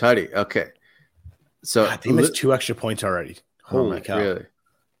touchdown. Tutty. Okay. So God, they missed 2 extra points already. Holy cow. Really?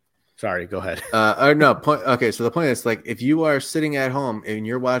 Sorry, go ahead. No, point. Okay, so the point is, like, if you are sitting at home and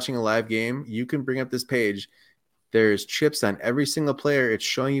you're watching a live game, you can bring up this page. There's chips on every single player. It's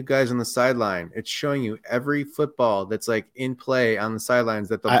showing you guys on the sideline. It's showing you every football that's like in play on the sidelines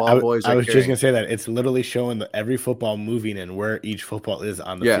that the ball boys are I was carrying. just gonna say that it's literally showing every football moving and where each football is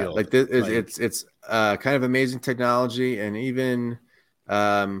on the field. Yeah, like this is it's kind of amazing technology, and even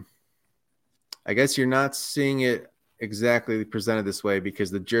I guess you're not seeing it exactly presented this way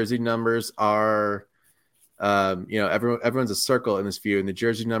because the jersey numbers are everyone's a circle in this view, and the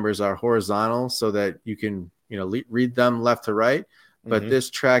jersey numbers are horizontal so that you can read them left to right. But this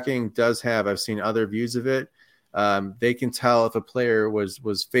tracking does have, I've seen other views of it, they can tell if a player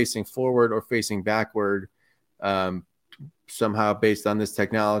was facing forward or facing backward somehow based on this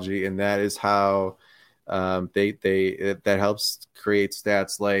technology, and that is how that helps create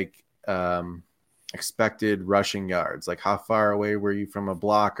stats like expected rushing yards, like how far away were you from a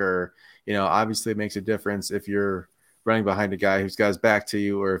blocker. Obviously it makes a difference if you're running behind a guy who's got his back to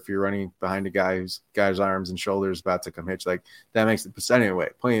you, or if you're running behind a guy who's got his arms and shoulders about to come hit you. Like that makes it. But anyway,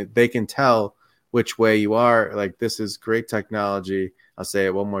 they can tell which way you are. Like, this is great technology. I'll say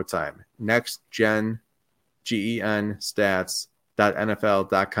it one more time. Next Gen, GEN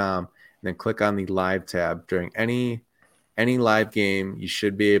stats.nfl.com, and then click on the live tab during any live game. You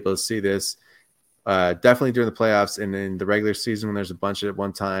should be able to see this. Definitely during the playoffs and in the regular season when there's a bunch at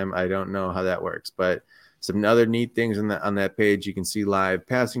one time. I don't know how that works, but some other neat things on that page. You can see live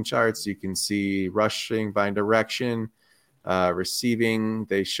passing charts. You can see rushing by direction, receiving.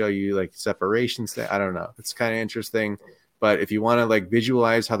 They show you like separations. I don't know. It's kind of interesting. But if you want to like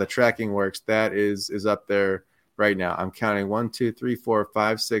visualize how the tracking works, that is up there right now. I'm counting 1, 2, 3, 4,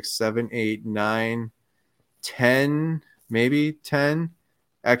 5, 6, 7, 8, 9, 10, maybe 10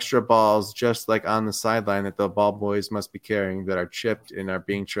 extra balls just like on the sideline that the ball boys must be carrying that are chipped and are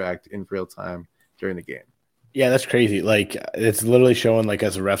being tracked in real time during the game. Yeah, that's crazy. Like, it's literally showing like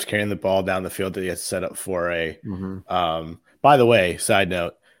as the ref's carrying the ball down the field that he has set up for a by the way, side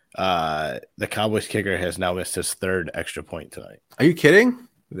note, the Cowboys kicker has now missed his 3rd extra point tonight. Are you kidding?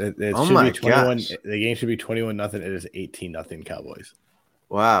 Oh my gosh. The game should be 21-0. It is 18-0 Cowboys.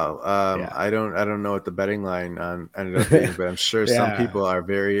 Wow. Yeah. I don't know what the betting line ended up being, but I'm sure some people are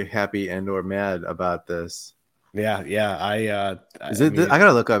very happy and or mad about this. Yeah. I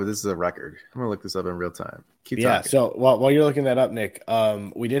gotta look up. This is a record. I'm gonna look this up in real time. Keep talking. So while you're looking that up, Nick,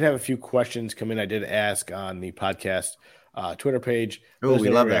 we did have a few questions come in. I did ask on the podcast Twitter page. Oh, we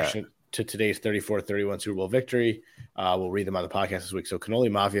love that. To today's 34-31 Super Bowl victory. We'll read them on the podcast this week. So Cannoli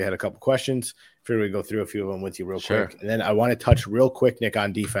Mafia had a couple questions. Figured we'd go through a few of them with you real quick. And then I want to touch real quick, Nick,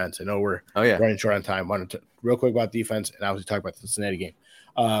 on defense. I know we're running short on time. Want to real quick about defense, and I was talking about the Cincinnati game.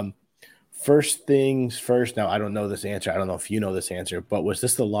 First things first. Now, I don't know this answer. I don't know if you know this answer, but was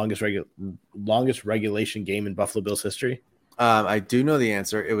this the longest regulation game in Buffalo Bills history? I do know the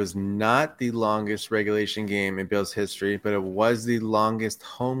answer. It was not the longest regulation game in Bills history, but it was the longest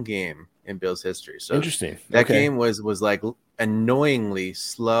home game in Bills history. So interesting. That game was like annoyingly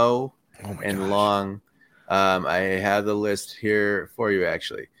slow and long. I have the list here for you,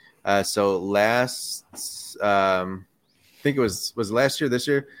 actually. So last, I think it was last year, this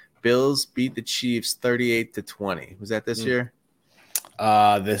year, Bills beat the Chiefs 38-20. Was that this year?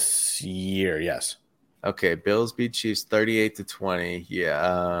 This year, yes. Okay, Bills beat Chiefs 38-20.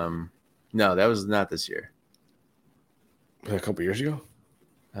 Yeah. No, that was not this year. A couple years ago?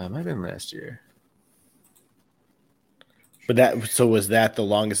 Might have been last year. But was that the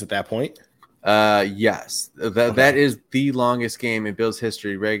longest at that point? Yes. That is the longest game in Bills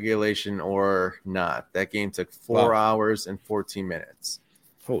history, regulation or not. That game took 4 hours and 14 minutes.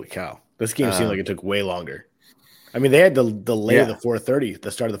 Holy cow. This game seemed like it took way longer. I mean, they had to delay the 4:30,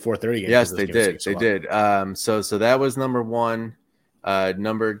 the start of the 4:30 game. Yes, they did. They did. So that was number one.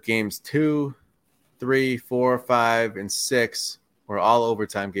 Number games 2, 3, 4, 5, and 6 were all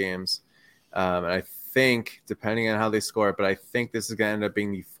overtime games. And I think, depending on how they score it, but I think this is going to end up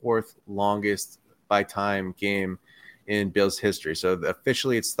being the 4th longest by time game in Bills history. So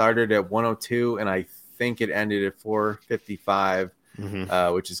officially it started at 102, and I think it ended at 4:55.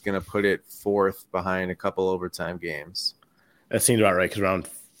 Which is going to put it 4th behind a couple overtime games. That seemed about right because around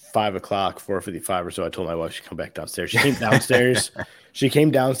 5 o'clock, 4:55 or so, I told my wife she'd come back downstairs. She came downstairs.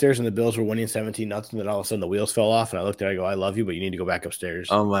 And the Bills were winning 17-0. Then all of a sudden the wheels fell off, and I looked at her. I go, "I love you, but you need to go back upstairs."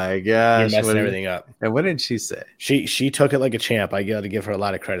 Oh my gosh, you're messing everything up. And what did she say? She took it like a champ. I got to give her a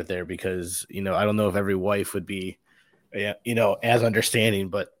lot of credit there because I don't know if every wife would be Yeah, as understanding,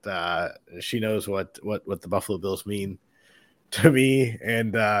 but she knows what the Buffalo Bills mean to me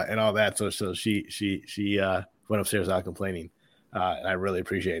and all that. So she went upstairs not complaining, and I really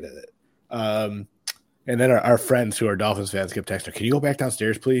appreciated it. And then our friends who are Dolphins fans kept texting her, "Can you go back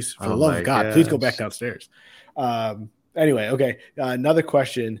downstairs, please? For the love of God, please go back downstairs." Anyway, okay. Another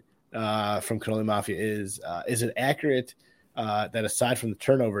question from Cannoli Mafia is it accurate that aside from the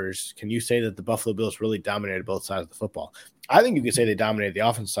turnovers, can you say that the Buffalo Bills really dominated both sides of the football? I think you could say they dominated the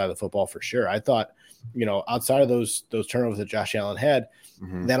offensive side of the football for sure. I thought, outside of those turnovers that Josh Allen had,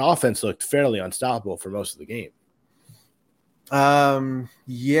 that offense looked fairly unstoppable for most of the game.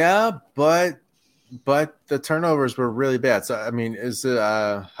 Yeah, but the turnovers were really bad. So, I mean, is it,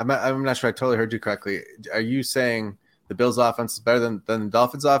 I'm not sure I totally heard you correctly. Are you saying the Bills offense is better than the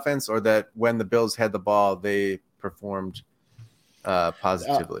Dolphins offense, or that when the Bills had the ball, they performed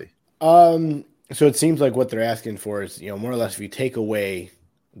positively? So it seems like what they're asking for is, more or less, if you take away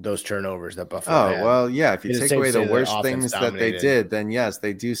those turnovers that Buffalo had. Well, yeah. If you take away the worst things that they did, then yes,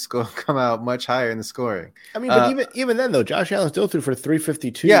 they do come out much higher in the scoring. I mean, but even then, though, Josh Allen still threw for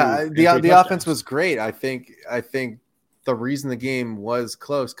 352. Yeah, the offense was great. I think the reason the game was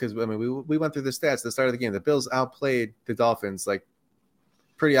close, because I mean we went through the stats at the start of the game. The Bills outplayed the Dolphins like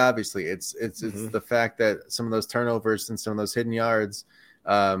pretty obviously. It's the fact that some of those turnovers and some of those hidden yards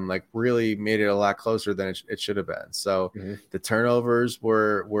like really made it a lot closer than it should have been. So the turnovers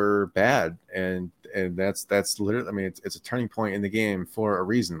were bad, and that's literally, I mean, it's a turning point in the game for a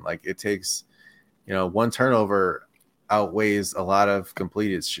reason. Like, it takes, one turnover outweighs a lot of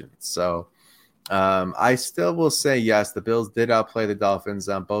completions. So I still will say yes, the Bills did outplay the Dolphins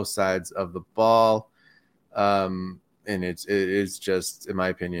on both sides of the ball. And it is just, in my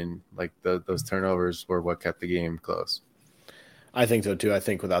opinion, like those turnovers were what kept the game close. I think so too. I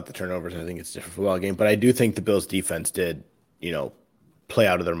think without the turnovers, I think it's a different football game. But I do think the Bills defense did, play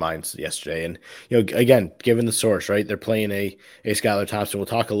out of their minds yesterday. And, again, given the source, right, they're playing a Skylar Thompson. We'll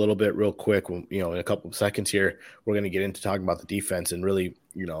talk a little bit real quick, in a couple of seconds here. We're going to get into talking about the defense and really,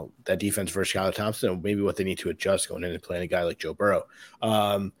 that defense versus Skylar Thompson and maybe what they need to adjust going in and playing a guy like Joe Burrow.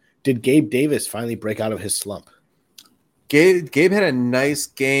 Did Gabe Davis finally break out of his slump? Gabe had a nice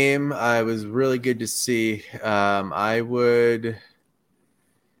game. It was really good to see.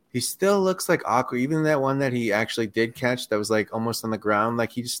 He still looks like awkward. Even that one that he actually did catch that was like almost on the ground,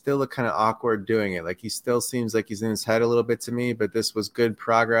 like he just still looked kind of awkward doing it. Like, he still seems like he's in his head a little bit to me, but this was good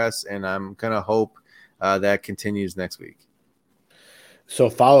progress, and I'm going to hope that continues next week. So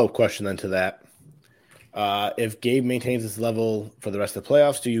follow-up question then to that. If Gabe maintains this level for the rest of the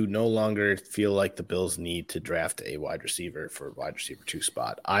playoffs, do you no longer feel like the Bills need to draft a wide receiver for wide receiver 2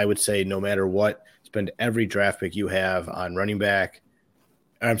 spot? I would say no matter what, spend every draft pick you have on running back.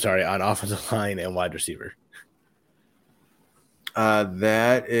 I'm sorry, on offensive line and wide receiver.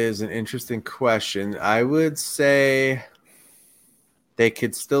 That is an interesting question. I would say they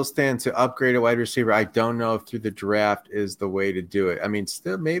could still stand to upgrade a wide receiver. I don't know if through the draft is the way to do it. I mean,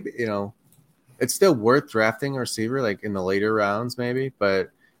 still maybe, it's still worth drafting a receiver like in the later rounds maybe,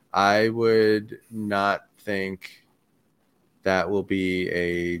 but I would not think that will be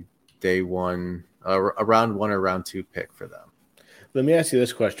a day one, a round 1 or round 2 pick for them. Let me ask you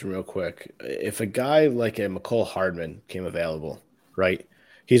this question real quick. If a guy like a McCole Hardman came available, right?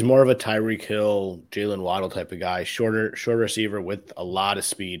 He's more of a Tyreek Hill, Jalen Waddle type of guy, shorter receiver with a lot of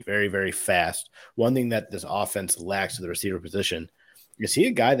speed, very, very fast. One thing that this offense lacks to the receiver position. Is he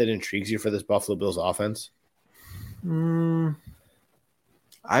a guy that intrigues you for this Buffalo Bills offense? I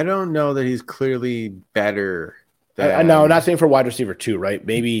don't know that he's clearly better. No, I'm not saying for wide receiver 2, right?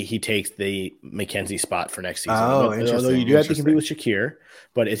 Maybe he takes the McKenzie spot for next season. Although you do have to compete with Shakir,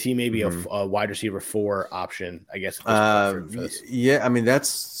 but is he maybe a wide receiver 4 option, I guess? For this? Yeah, I mean, that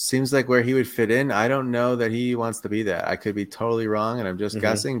seems like where he would fit in. I don't know that he wants to be that. I could be totally wrong, and I'm just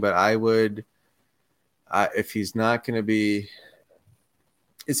guessing, but I would if he's not going to be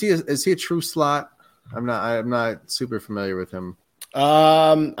 – is he a true slot? I'm not super familiar with him.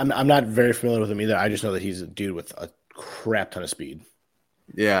 I'm not very familiar with him either. I just know that he's a dude with a crap ton of speed.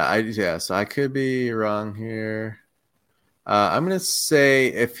 Yeah, so I could be wrong here. I'm gonna say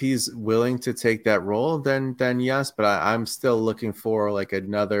if he's willing to take that role, then yes. But I'm still looking for like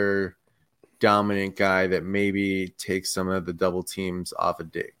another dominant guy that maybe takes some of the double teams off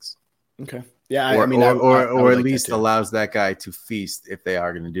of Diggs. Okay. Yeah, or at least allows that guy to feast if they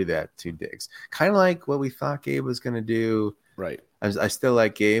are going to do that to Diggs. Kind of like what we thought Gabe was going to do. Right. I still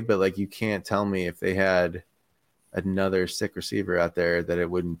like Gabe, but like you can't tell me if they had another sick receiver out there that it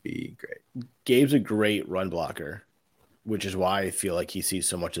wouldn't be great. Gabe's a great run blocker. which is why I feel like he sees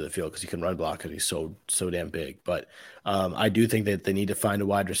so much of the field because he can run block because he's so damn big. But I do think that they need to find a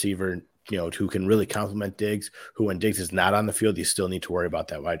wide receiver, who can really complement Diggs, who when Diggs is not on the field, you still need to worry about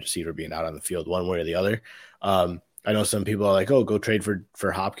that wide receiver being out on the field one way or the other. I know some people are like, oh, go trade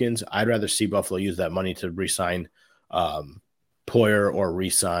for Hopkins. I'd rather see Buffalo use that money to re-sign Poyer or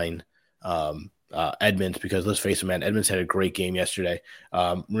re-sign Edmonds, because let's face it, man, Edmonds had a great game yesterday.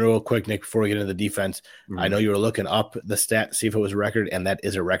 Real quick, Nick, before we get into the defense, I know you were looking up the stat to see if it was a record, and that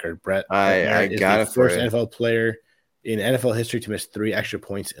is a record. Brett I is got the it for first you. NFL player in NFL history to miss 3 extra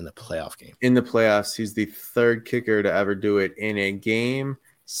points in the playoff game. In the playoffs, he's the third kicker to ever do it in a game.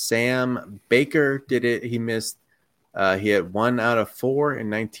 Sam Baker did it. He missed. He had 1 out of 4 in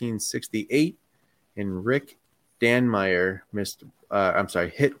 1968, and Rick Danmeyer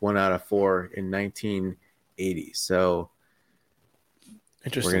hit 1 out of 4 in 1980. So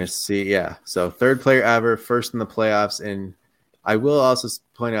Interesting. we're gonna see, yeah. So third player ever, first in the playoffs, and I will also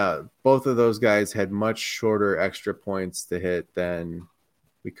point out both of those guys had much shorter extra points to hit than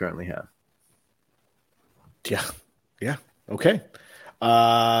we currently have. Yeah. Okay.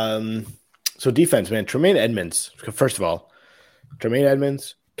 So defense, man. Tremaine Edmonds. First of all, Tremaine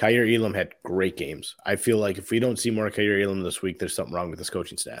Edmonds, Kyer Elam had great games. I feel like if we don't see more Kyer Elam this week, there's something wrong with this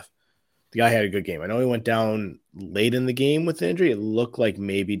coaching staff. The guy had a good game. I know he went down late in the game with the injury. It looked like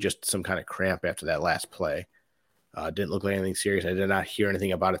maybe just some kind of cramp after that last play. Didn't look like anything serious. I did not hear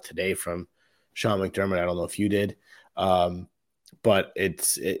anything about it today from Sean McDermott. I don't know if you did. But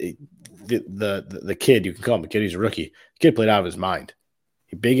the kid, you can call him a kid, he's a rookie. The kid played out of his mind.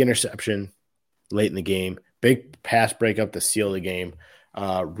 Big interception late in the game, big pass breakup to seal the game.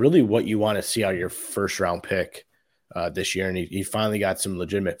 Really what you want to see out of your first-round pick this year. And he finally got some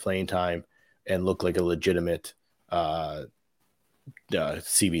legitimate playing time and looked like a legitimate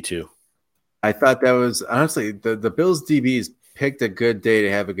CB2. I thought that was, honestly, the Bills DBs picked a good day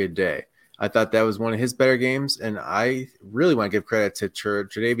to have a good day. I thought that was one of his better games, and I really want to give credit to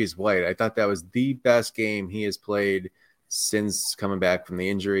Tre'Davious White. I thought that was the best game he has played since coming back from the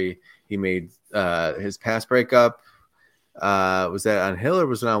injury. He made his pass breakup. Was that on Hill or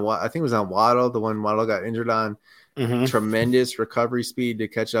was it on Waddle? I think it was on Waddle, the one Waddle got injured on. Mm-hmm. Tremendous recovery speed to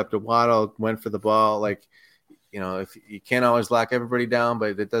catch up to Waddle, went for the ball. Like, if you can't always lock everybody down,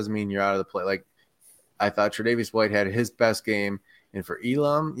 but that doesn't mean you're out of the play. Like, I thought Tre'Davious White had his best game. And for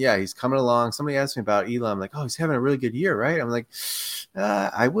Elam, yeah, he's coming along. Somebody asked me about Elam, like, oh, he's having a really good year, right? I'm like,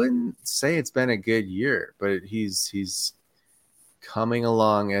 I wouldn't say it's been a good year, but he's coming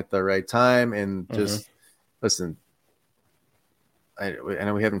along at the right time. And just listen, I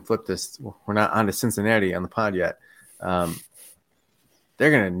know we haven't flipped this. We're not on to Cincinnati on the pod yet. They're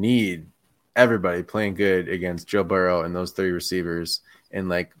going to need everybody playing good against Joe Burrow and those 3 receivers. And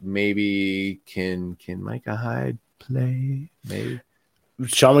like, maybe can Micah Hyde play? Maybe.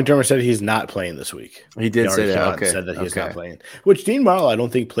 Sean McDermott said he's not playing this week. He did say that. Okay. Said that he's not playing. Which Dean Marlowe, I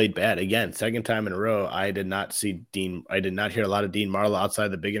don't think played bad. Again, second time in a row, I did not hear a lot of Dean Marlowe outside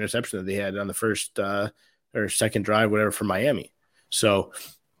the big interception that they had on the first or second drive, whatever, for Miami. So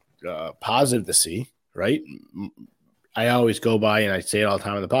positive to see, right? I always go by, and I say it all the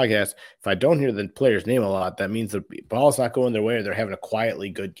time on the podcast, if I don't hear the player's name a lot, that means the ball's not going their way or they're having a quietly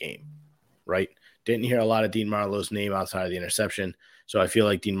good game, right? Didn't hear a lot of Dean Marlowe's name outside of the interception, so I feel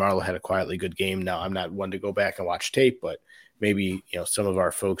like Dean Marlowe had a quietly good game. Now, I'm not one to go back and watch tape, but maybe some of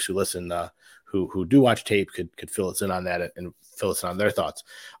our folks who listen, who do watch tape could fill us in on that and fill us in on their thoughts.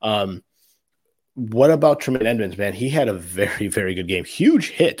 What about Tremaine Edmonds, man? He had a very, very good game.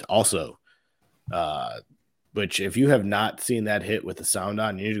 Huge hit also. Which if you have not seen that hit with the sound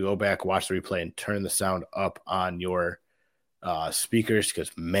on, you need to go back, watch the replay, and turn the sound up on your speakers because,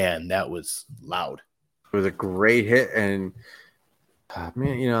 man, that was loud. It was a great hit. And,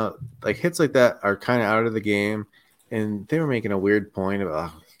 man, like hits like that are kind of out of the game. And they were making a weird point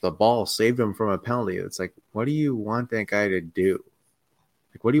about the ball saved him from a penalty. It's like, what do you want that guy to do?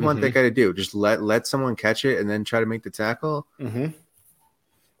 Like, what do you want that guy to do? Just let someone catch it and then try to make the tackle? Mm-hmm.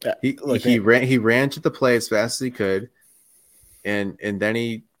 He ran to the play as fast as he could, and then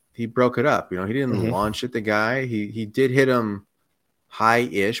he broke it up. He didn't launch at the guy. He did hit him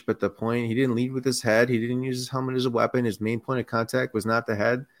high-ish, but the point, he didn't lead with his head. He didn't use his helmet as a weapon. His main point of contact was not the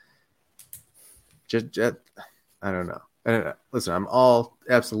head. Just I don't know. And listen, I'm all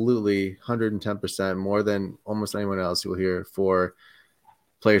absolutely 110% more than almost anyone else you will hear for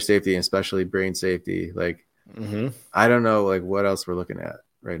player safety and especially brain safety. Like, I don't know, like what else we're looking at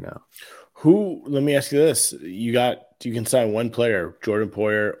right now. Let me ask you this. You can sign one player, Jordan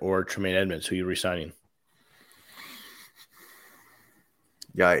Poyer or Tremaine Edmonds. Who are you re-signing?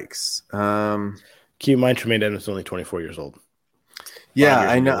 Yikes. Keep in mind, Tremaine Edmonds is only 24 years old. Yeah,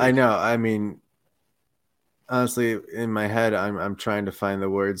 I know. I mean, honestly, in my head, I'm trying to find the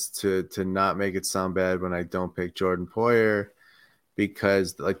words to not make it sound bad when I don't pick Jordan Poyer,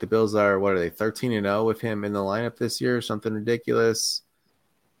 because like the Bills are, what are they, 13-0 with him in the lineup this year, something ridiculous.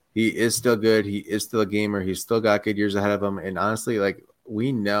 He is still good. He is still a gamer. He's still got good years ahead of him. And honestly, like,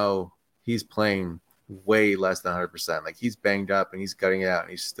 we know he's playing way less than 100%. Like, he's banged up and he's gutting it out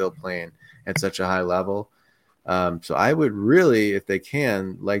and he's still playing at such a high level. So I would really, if they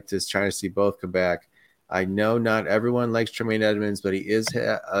can, like to try to see both come back. I know not everyone likes Tremaine Edmonds, but he is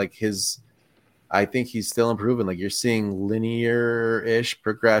like I think he's still improving. Like, you're seeing linear-ish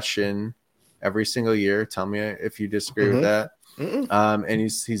progression every single year. Tell me if you disagree with that. And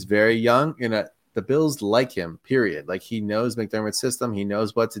he's very young, and the Bills like him, period. Like, he knows McDermott's system. He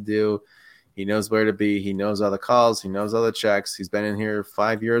knows what to do. He knows where to be. He knows all the calls. He knows all the checks. He's been in here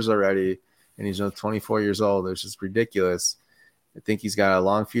 5 years already, and he's 24 years old. It's just ridiculous. I think he's got a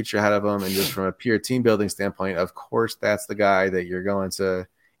long future ahead of him. And just from a pure team building standpoint, of course, that's the guy that you're going to,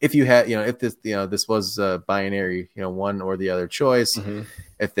 if you had, if this, this was a binary, one or the other choice,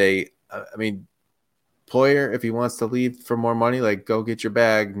 if they, Poyer, if he wants to leave for more money, like, go get your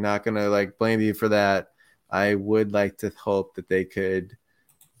bag. Not going to like blame you for that. I would like to hope that they could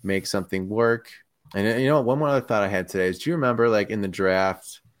make something work. And one more other thought I had today is, do you remember, like, in the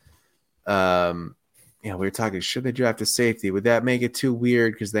draft, we were talking, should they draft a safety? Would that make it too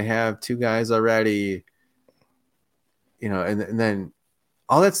weird because they have two guys already? And then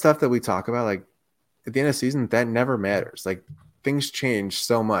all that stuff that we talk about, like, at the end of the season, that never matters. Like, things change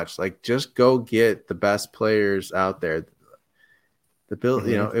so much. Like, just go get the best players out there. The Bill,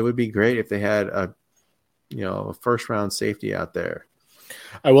 it would be great if they had a first round safety out there.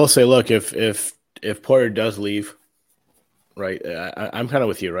 I will say, look, if Poyer does leave, right, I'm kind of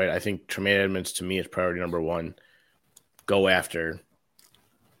with you, right? I think Tremaine Edmonds, to me, is priority number one. Go after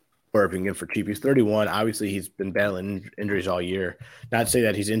burping in for cheap. He's 31. Obviously, he's been battling injuries all year. Not to say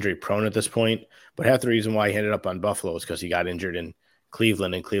that he's injury prone at this point, but half the reason why he ended up on Buffalo is because he got injured in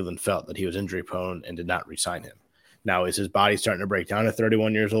Cleveland, and Cleveland felt that he was injury prone and did not re-sign him. Now, is his body starting to break down at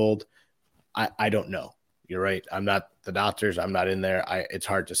 31 years old? I don't know. You're right. I'm not the doctors. I'm not in there. It's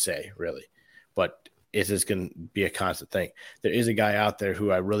hard to say, really. But is this going to be a constant thing? There is a guy out there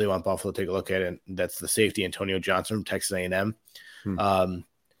who I really want Buffalo to take a look at, and that's the safety Antonio Johnson from Texas A&M.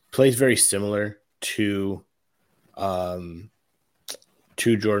 Plays very similar to Jordan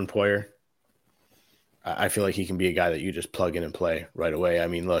Poyer. I feel like he can be a guy that you just plug in and play right away. I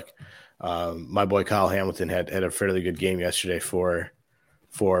mean, look, my boy Kyle Hamilton had a fairly good game yesterday for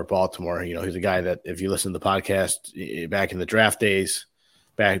Baltimore. He's a guy that, if you listen to the podcast back in the draft days,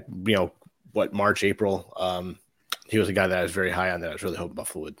 March, April, he was a guy that I was very high on, that I was really hoping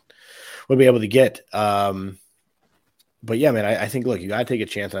Buffalo would be able to get. But yeah, man, I think, look, you got to take a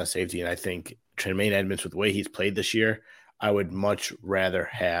chance on a safety. And I think Tremaine Edmonds, with the way he's played this year, I would much rather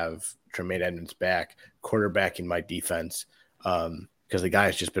have Tremaine Edmonds back, quarterbacking my defense, because the guy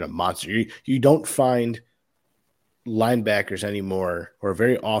has just been a monster. You don't find linebackers anymore, or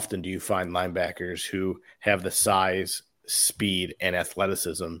very often do you find linebackers who have the size, speed, and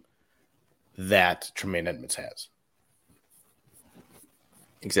athleticism that Tremaine Edmonds has.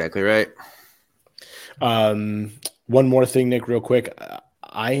 Exactly right. One more thing, Nick, real quick.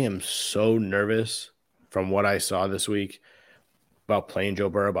 I am so nervous from what I saw this week about playing Joe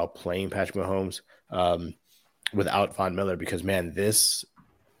Burrow, about playing Patrick Mahomes without Von Miller, because, man, this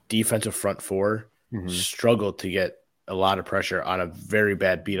defensive front four struggled to get a lot of pressure on a very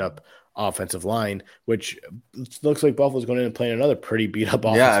bad beat-up offensive line, which looks like Buffalo's going in and playing another pretty beat-up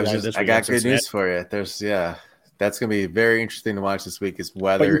offensive line this week. I got good news for you. That's going to be very interesting to watch this week, is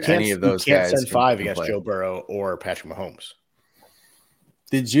whether any of those guys send five against Joe Burrow or Patrick Mahomes.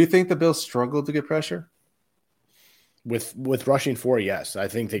 Did you think the Bills struggled to get pressure? With rushing four, yes. I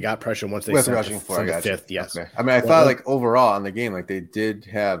think they got pressure once they sent rushing four, the fifth, yes. Okay. I mean, I thought, like, overall on the game, like, they did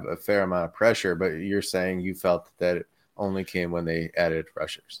have a fair amount of pressure, but you're saying you felt that it only came when they added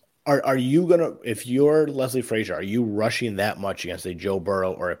rushers. Are you going to, if you're Leslie Frazier, are you rushing that much against a Joe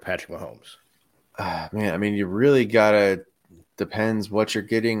Burrow or a Patrick Mahomes? Man, I mean, you really got to, depends what you're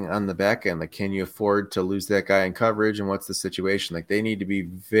getting on the back end. Like, can you afford to lose that guy in coverage, and what's the situation? Like, they need to be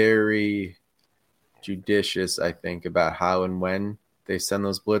very judicious, I think, about how and when they send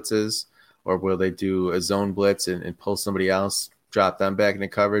those blitzes, or will they do a zone blitz and pull somebody else, drop them back into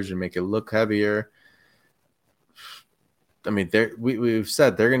coverage and make it look heavier? I mean, we've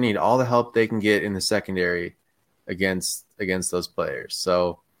said they're going to need all the help they can get in the secondary against those players.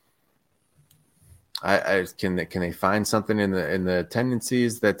 So I can they find something in the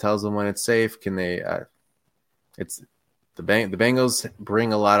tendencies that tells them when it's safe? Can they? It's the Bengals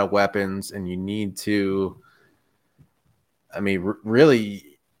bring a lot of weapons, and you need to. I mean,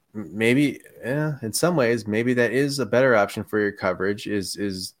 really, maybe in some ways, maybe that is a better option for your coverage.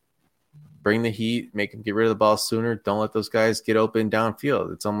 Is bring the heat, make them get rid of the ball sooner. Don't let those guys get open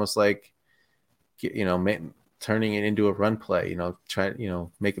downfield. It's almost like, turning it into a run play.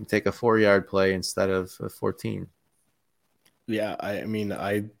 Make them take a 4-yard play instead of a 14. Yeah, I mean,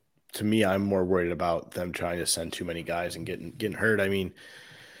 to me, I'm more worried about them trying to send too many guys and getting hurt. I mean,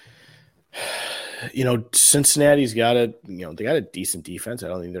 Cincinnati's got they got a decent defense. I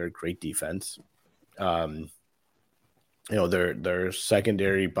don't think they're a great defense. Their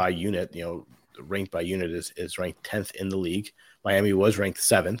secondary by unit, ranked by unit is ranked 10th in the league. Miami was ranked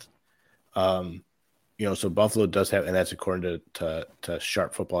 7th. So Buffalo does have, and that's according to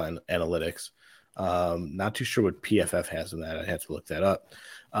Sharp Football Analytics. Not too sure what PFF has in that. I have to look that up.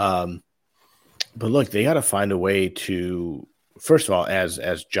 But look, they got to find a way to, first of all,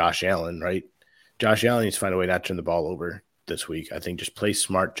 as Josh Allen, right? Josh Allen needs to find a way not to turn the ball over this week. I think just play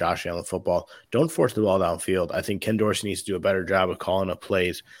smart Josh Allen football. Don't force the ball downfield. I think Ken Dorsey needs to do a better job of calling up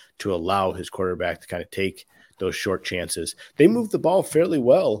plays to allow his quarterback to kind of take those short chances. They moved the ball fairly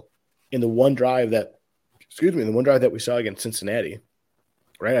well in the one drive that we saw against Cincinnati,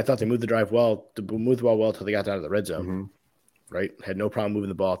 right? I thought they moved the ball well until they got down to the red zone, right? Had no problem moving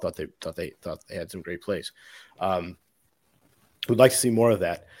the ball. Thought they had some great plays. Would like to see more of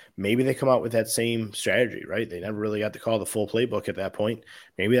that. Maybe they come out with that same strategy, right? They never really got to call the full playbook at that point.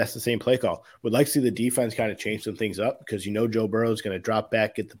 Maybe that's the same play call. Would like to see the defense kind of change some things up because Joe Burrow is going to drop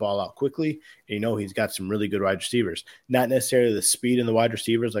back, get the ball out quickly, and he's got some really good wide receivers. Not necessarily the speed in the wide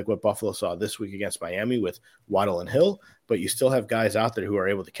receivers like what Buffalo saw this week against Miami with Waddle and Hill, but you still have guys out there who are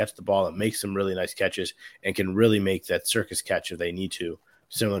able to catch the ball and make some really nice catches and can really make that circus catch if they need to,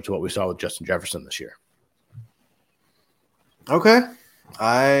 similar to what we saw with Justin Jefferson this year. Okay.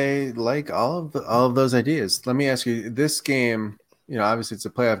 I like all of those ideas. Let me ask you, this game, obviously it's a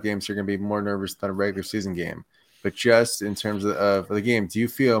playoff game, so you're going to be more nervous than a regular season game. But just in terms of the game, do you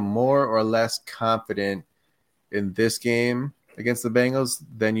feel more or less confident in this game against the Bengals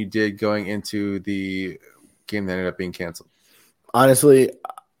than you did going into the game that ended up being canceled? Honestly,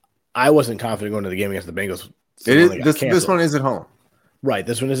 I wasn't confident going to the game against the Bengals. This one is at home. Right.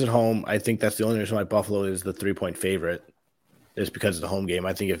 This one is at home. I think that's the only reason why Buffalo is the 3-point favorite. Is because of the home game.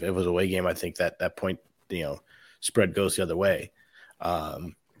 I think if it was a away game, I think that point, spread goes the other way.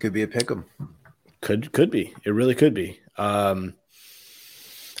 Could be a pick 'em. Could be. It really could be. I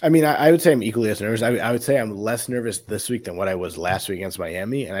mean, I would say I'm equally as nervous. I would say I'm less nervous this week than what I was last week against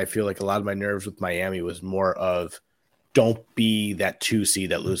Miami. And I feel like a lot of my nerves with Miami was more of don't be that 2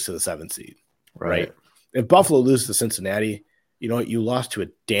 seed that loses to the 7 seed. Right? If Buffalo loses to Cincinnati, you know what? You lost to a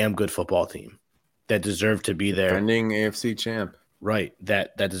damn good football team that deserved to be there. Defending AFC champ. Right.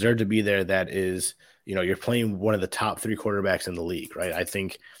 That deserved to be there. That is, you're playing one of the top 3 quarterbacks in the league, right? I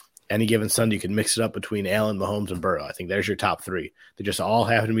think any given Sunday you can mix it up between Allen, Mahomes, and Burrow. I think there's your top 3. They just all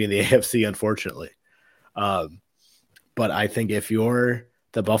happen to be in the AFC, unfortunately. But I think if you're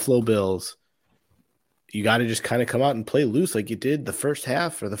the Buffalo Bills, you got to just kind of come out and play loose like you did the first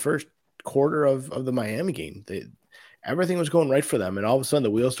half or the first quarter of the Miami game. Everything was going right for them, and all of a sudden the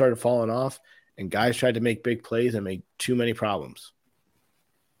wheels started falling off. And guys tried to make big plays and make too many problems.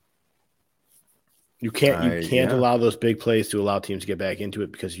 You can't allow those big plays to allow teams to get back into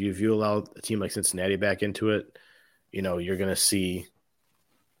it because if you allow a team like Cincinnati back into it, you're going to see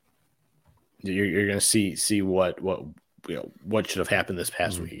what should have happened this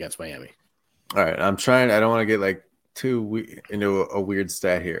past week against Miami. All right, I don't want to get like too into a weird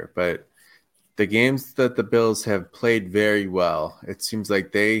stat here, but the games that the Bills have played very well, it seems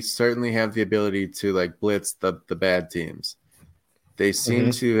like they certainly have the ability to like blitz the bad teams. They seem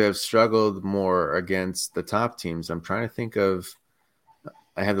to have struggled more against the top teams. I'm trying to think of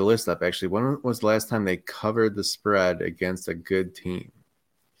 – I have the list up actually. When was the last time they covered the spread against a good team?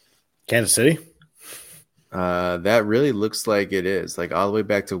 Kansas City? That really looks like it is, like all the way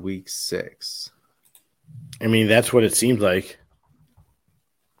back to week 6. I mean, that's what it seems like.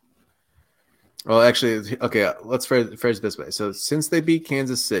 Well, actually, okay, let's phrase it this way. So since they beat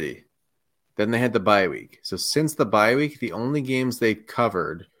Kansas City, then they had the bye week. So since the bye week, the only games they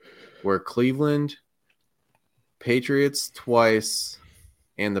covered were Cleveland, Patriots twice,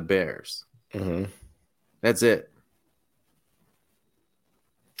 and the Bears. That's it.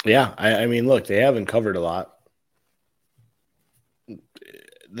 Yeah, I mean, look, they haven't covered a lot.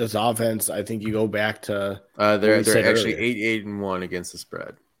 This offense, I think you go back to they're actually 8-1 against the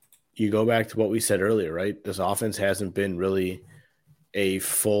spread. you go back to what we said earlier, right? This offense hasn't been really a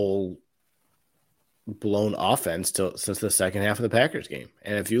full blown offense since the second half of the Packers game.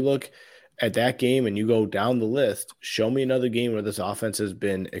 And if you look at that game and you go down the list, show me another game where this offense has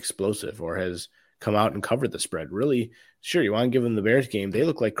been explosive or has come out and covered the spread. Really, sure, you want to give them the Bears game. They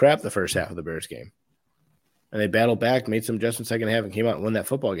look like crap the first half of the Bears game. And they battled back, made some adjustments second half, and came out and won that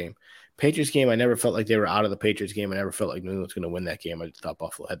football game. Patriots game, I never felt like they were out of the Patriots game. I never felt like New England was going to win that game. I just thought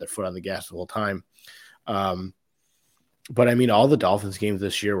Buffalo had their foot on the gas the whole time. But, I mean, all the Dolphins games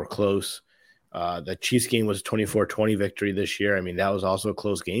this year were close. The Chiefs game was a 24-20 victory this year. I mean, that was also a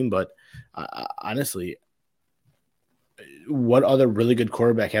close game. But, honestly, what other really good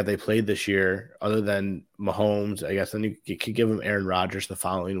quarterback have they played this year other than Mahomes? I guess then you could give them Aaron Rodgers the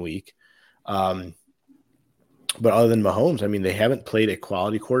following week. But other than Mahomes, I mean, they haven't played a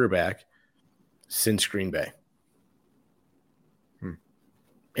quality quarterback since Green Bay.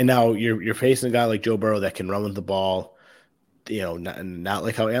 And now you're facing a guy like Joe Burrow that can run with the ball, not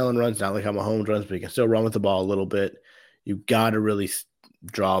like how Allen runs, not like how Mahomes runs, but he can still run with the ball a little bit. You got to really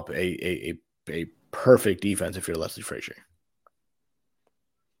draw up a perfect defense if you're Leslie Frazier.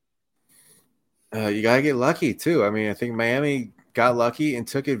 You got to get lucky, too. I mean, I think Miami got lucky and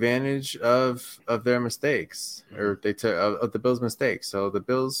took advantage of their mistakes, or they took of the Bills' mistakes. So the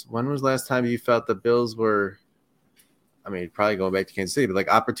Bills, when was the last time you felt the Bills were, I mean, probably going back to Kansas City, but like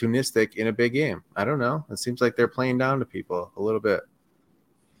opportunistic in a big game? I don't know. It seems like they're playing down to people a little bit.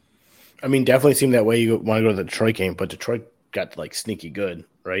 I mean, definitely seemed that way. You want to go to the Detroit game, but Detroit got like sneaky good,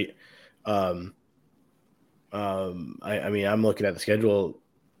 right? I mean, I'm looking at the schedule,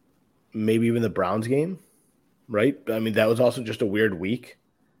 maybe even the Browns game. Right? I mean, that was also just a weird week.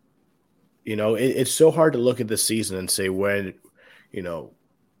 It's so hard to look at the season and say when,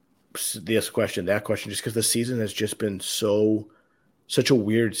 this question, that question, just because the season has just been such a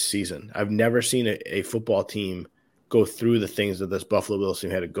weird season. I've never seen a football team go through the things that this Buffalo Bills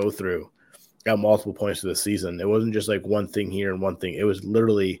team had to go through at multiple points of the season. It wasn't just like one thing here and one thing. It was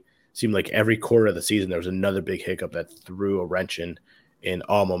literally seemed like every quarter of the season there was another big hiccup that threw a wrench in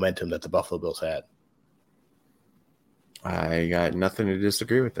all momentum that the Buffalo Bills had. I got nothing to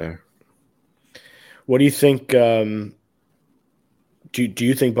disagree with there. What do you think? Do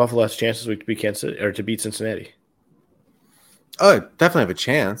you think Buffalo has chances to beat Kansas City or to beat Cincinnati? Oh, definitely have a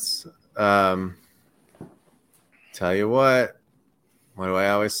chance. Tell you what do I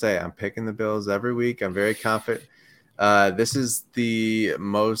always say? I'm picking the Bills every week. I'm very confident. This is the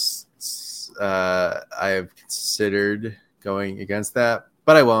most I have considered going against that,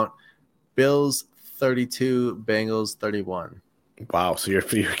 but I won't. Bills 32, Bengals 31. Wow, so you're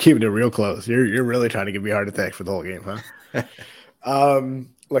keeping it real close. You're really trying to give me a heart attack for the whole game, huh?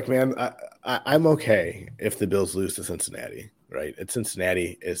 Look, man, I'm okay if the Bills lose to Cincinnati, right? It's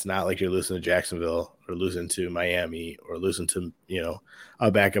Cincinnati. It's not like you're losing to Jacksonville or losing to Miami or losing to a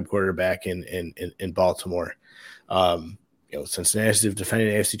backup quarterback in Baltimore. Cincinnati's the defending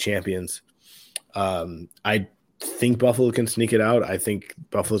AFC champions. I think Buffalo can sneak it out. I think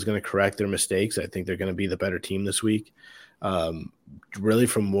Buffalo's going to correct their mistakes. I think they're going to be the better team this week. Really,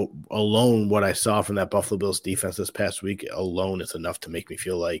 from what I saw from that Buffalo Bills defense this past week alone is enough to make me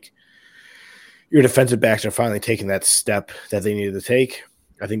feel like your defensive backs are finally taking that step that they needed to take.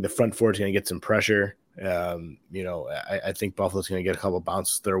 I think the front four is going to get some pressure. I think Buffalo's going to get a couple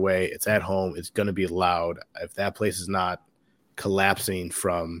bounces their way. It's at home. It's going to be loud. If that place is not collapsing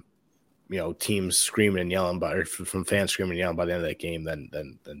from teams screaming and yelling or from fans screaming and yelling by the end of that game, then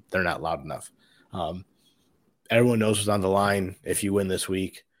they're not loud enough. Everyone knows what's on the line if you win this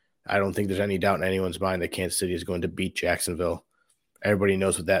week. I don't think there's any doubt in anyone's mind that Kansas City is going to beat Jacksonville. Everybody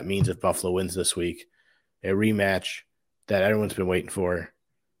knows what that means if Buffalo wins this week. A rematch that everyone's been waiting for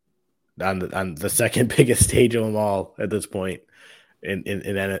on the second biggest stage of them all at this point in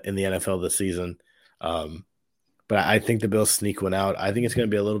the NFL this season. But I think the Bills sneak one out. I think it's going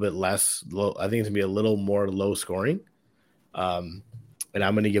to be a little bit less low. I think it's going to be a little more low scoring. And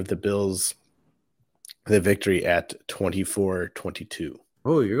I'm going to give the Bills the victory at 24-22.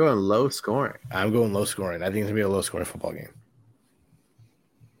 Oh, you're going low scoring. I'm going low scoring. I think it's going to be a low scoring football game.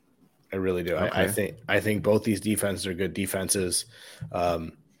 I really do. Okay. I think both these defenses are good defenses.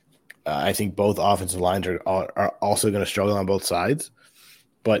 I think both offensive lines are also going to struggle on both sides.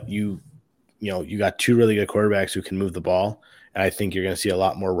 But you got two really good quarterbacks who can move the ball. And I think you're going to see a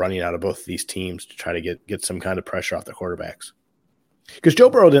lot more running out of both of these teams to try to get some kind of pressure off the quarterbacks. Because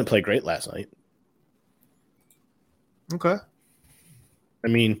Joe Burrow didn't play great last night. Okay. I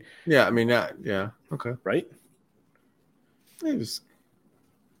mean. Yeah. Okay. Right? He was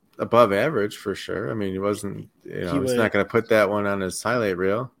above average for sure. I mean, he wasn't, he's not going to put that one on his highlight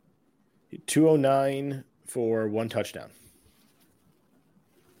reel. 209 for 1 touchdown.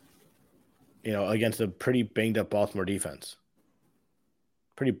 Against a pretty banged up Baltimore defense.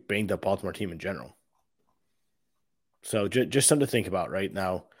 Pretty banged up Baltimore team in general. So just something to think about right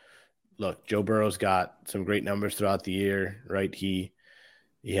now. Look, Joe Burrow's got some great numbers throughout the year, right? He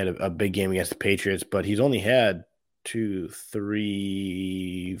had a big game against the Patriots, but he's only had 2,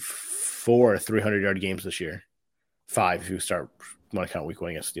 3, 4 300-yard games this year. 5 if you want to count week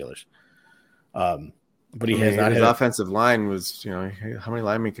 1 against Steelers. But has not his offensive line was, how many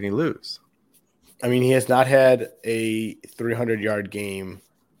linemen can he lose? I mean, he has not had a 300-yard game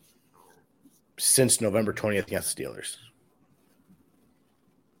since November 20th against the Steelers.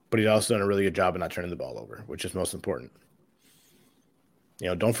 But he's also done a really good job of not turning the ball over, which is most important.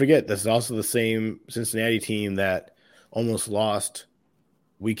 Don't forget, this is also the same Cincinnati team that almost lost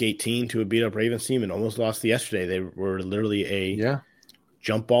Week 18 to a beat-up Ravens team and almost lost yesterday. They were literally a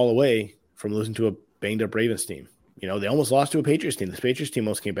jump ball away from losing to a banged-up Ravens team. They almost lost to a Patriots team. This Patriots team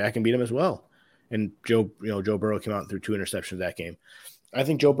almost came back and beat them as well. And Joe Burrow came out and threw 2 interceptions that game. I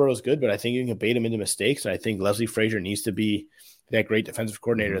think Joe Burrow's good, but I think you can bait him into mistakes. And I think Leslie Frazier needs to be that great defensive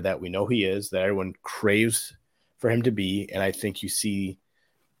coordinator that we know he is, that everyone craves for him to be. And I think you see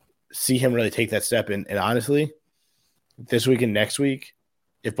him really take that step. And honestly, this week and next week,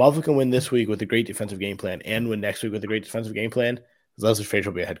 if Buffalo can win this week with a great defensive game plan and win next week with a great defensive game plan, Leslie Frazier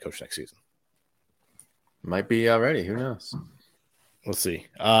will be a head coach next season. Might be already. Who knows? We'll see.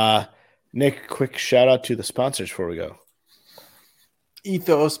 Nick, quick shout out to the sponsors before we go.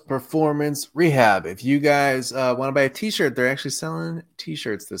 Ethos Performance Rehab. If you guys want to buy a t-shirt, they're actually selling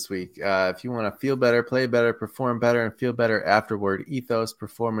t-shirts this week. If you want to feel better, play better, perform better, and feel better afterward, Ethos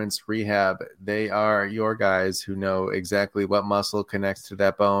Performance Rehab. They are your guys who know exactly what muscle connects to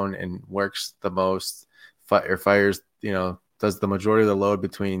that bone and works the most, or fires, does the majority of the load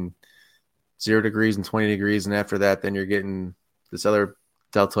between 0 degrees and 20 degrees. And after that, then you're getting this other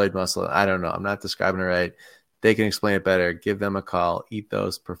deltoid muscle. I don't know. I'm not describing it right. They can explain it better. Give them a call,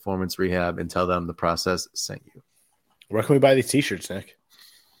 Ethos Performance Rehab, and tell them the process sent you. Where can we buy these t-shirts, Nick?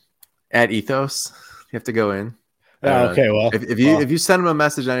 At Ethos. You have to go in. Okay, well. If you send them a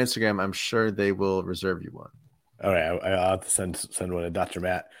message on Instagram, I'm sure they will reserve you one. All right. I'll have to send one to Dr.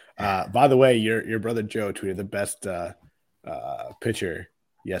 Matt. By the way, your brother Joe tweeted the best picture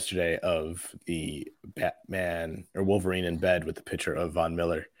yesterday of the Batman or Wolverine in bed with the picture of Von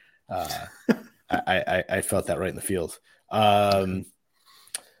Miller. I felt that right in the field. But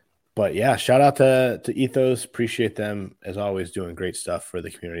yeah, shout out to Ethos. Appreciate them as always doing great stuff for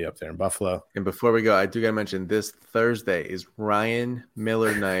the community up there in Buffalo. And before we go, I do got to mention this Thursday is Ryan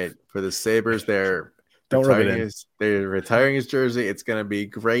Miller night for the Sabres. They're retiring his jersey. It's going to be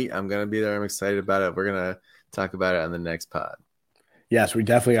great. I'm going to be there. I'm excited about it. We're going to talk about it on the next pod. Yes, we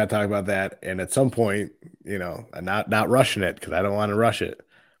definitely got to talk about that. And at some point, not rushing it because I don't want to rush it.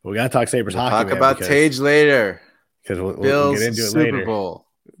 We got to talk Sabres hockey. Talk about Tage later. Because we'll get into it later. Super Bowl.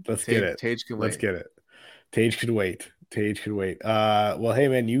 Let's get it. Tage can wait. Let's get it. Tage could wait. Well, hey,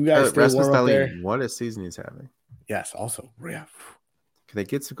 man, you guys stay warm up there. What a season he's having. Yes, also. Yeah. Can they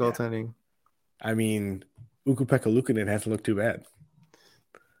get some goaltending? I mean, Ukko-Pekka Luukkonen hasn't looked too bad.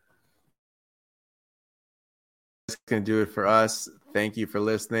 That's going to do it for us. Thank you for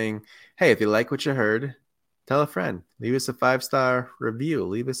listening. Hey, if you like what you heard, tell a friend. Leave us a 5-star review.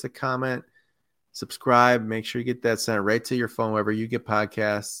 Leave us a comment. Subscribe. Make sure you get that sent right to your phone wherever you get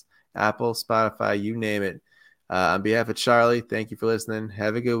podcasts. Apple, Spotify, you name it. On behalf of Charlie, thank you for listening.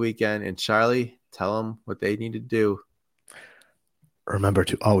 Have a good weekend. And Charlie, tell them what they need to do. Remember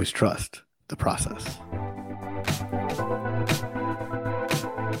to always trust the process.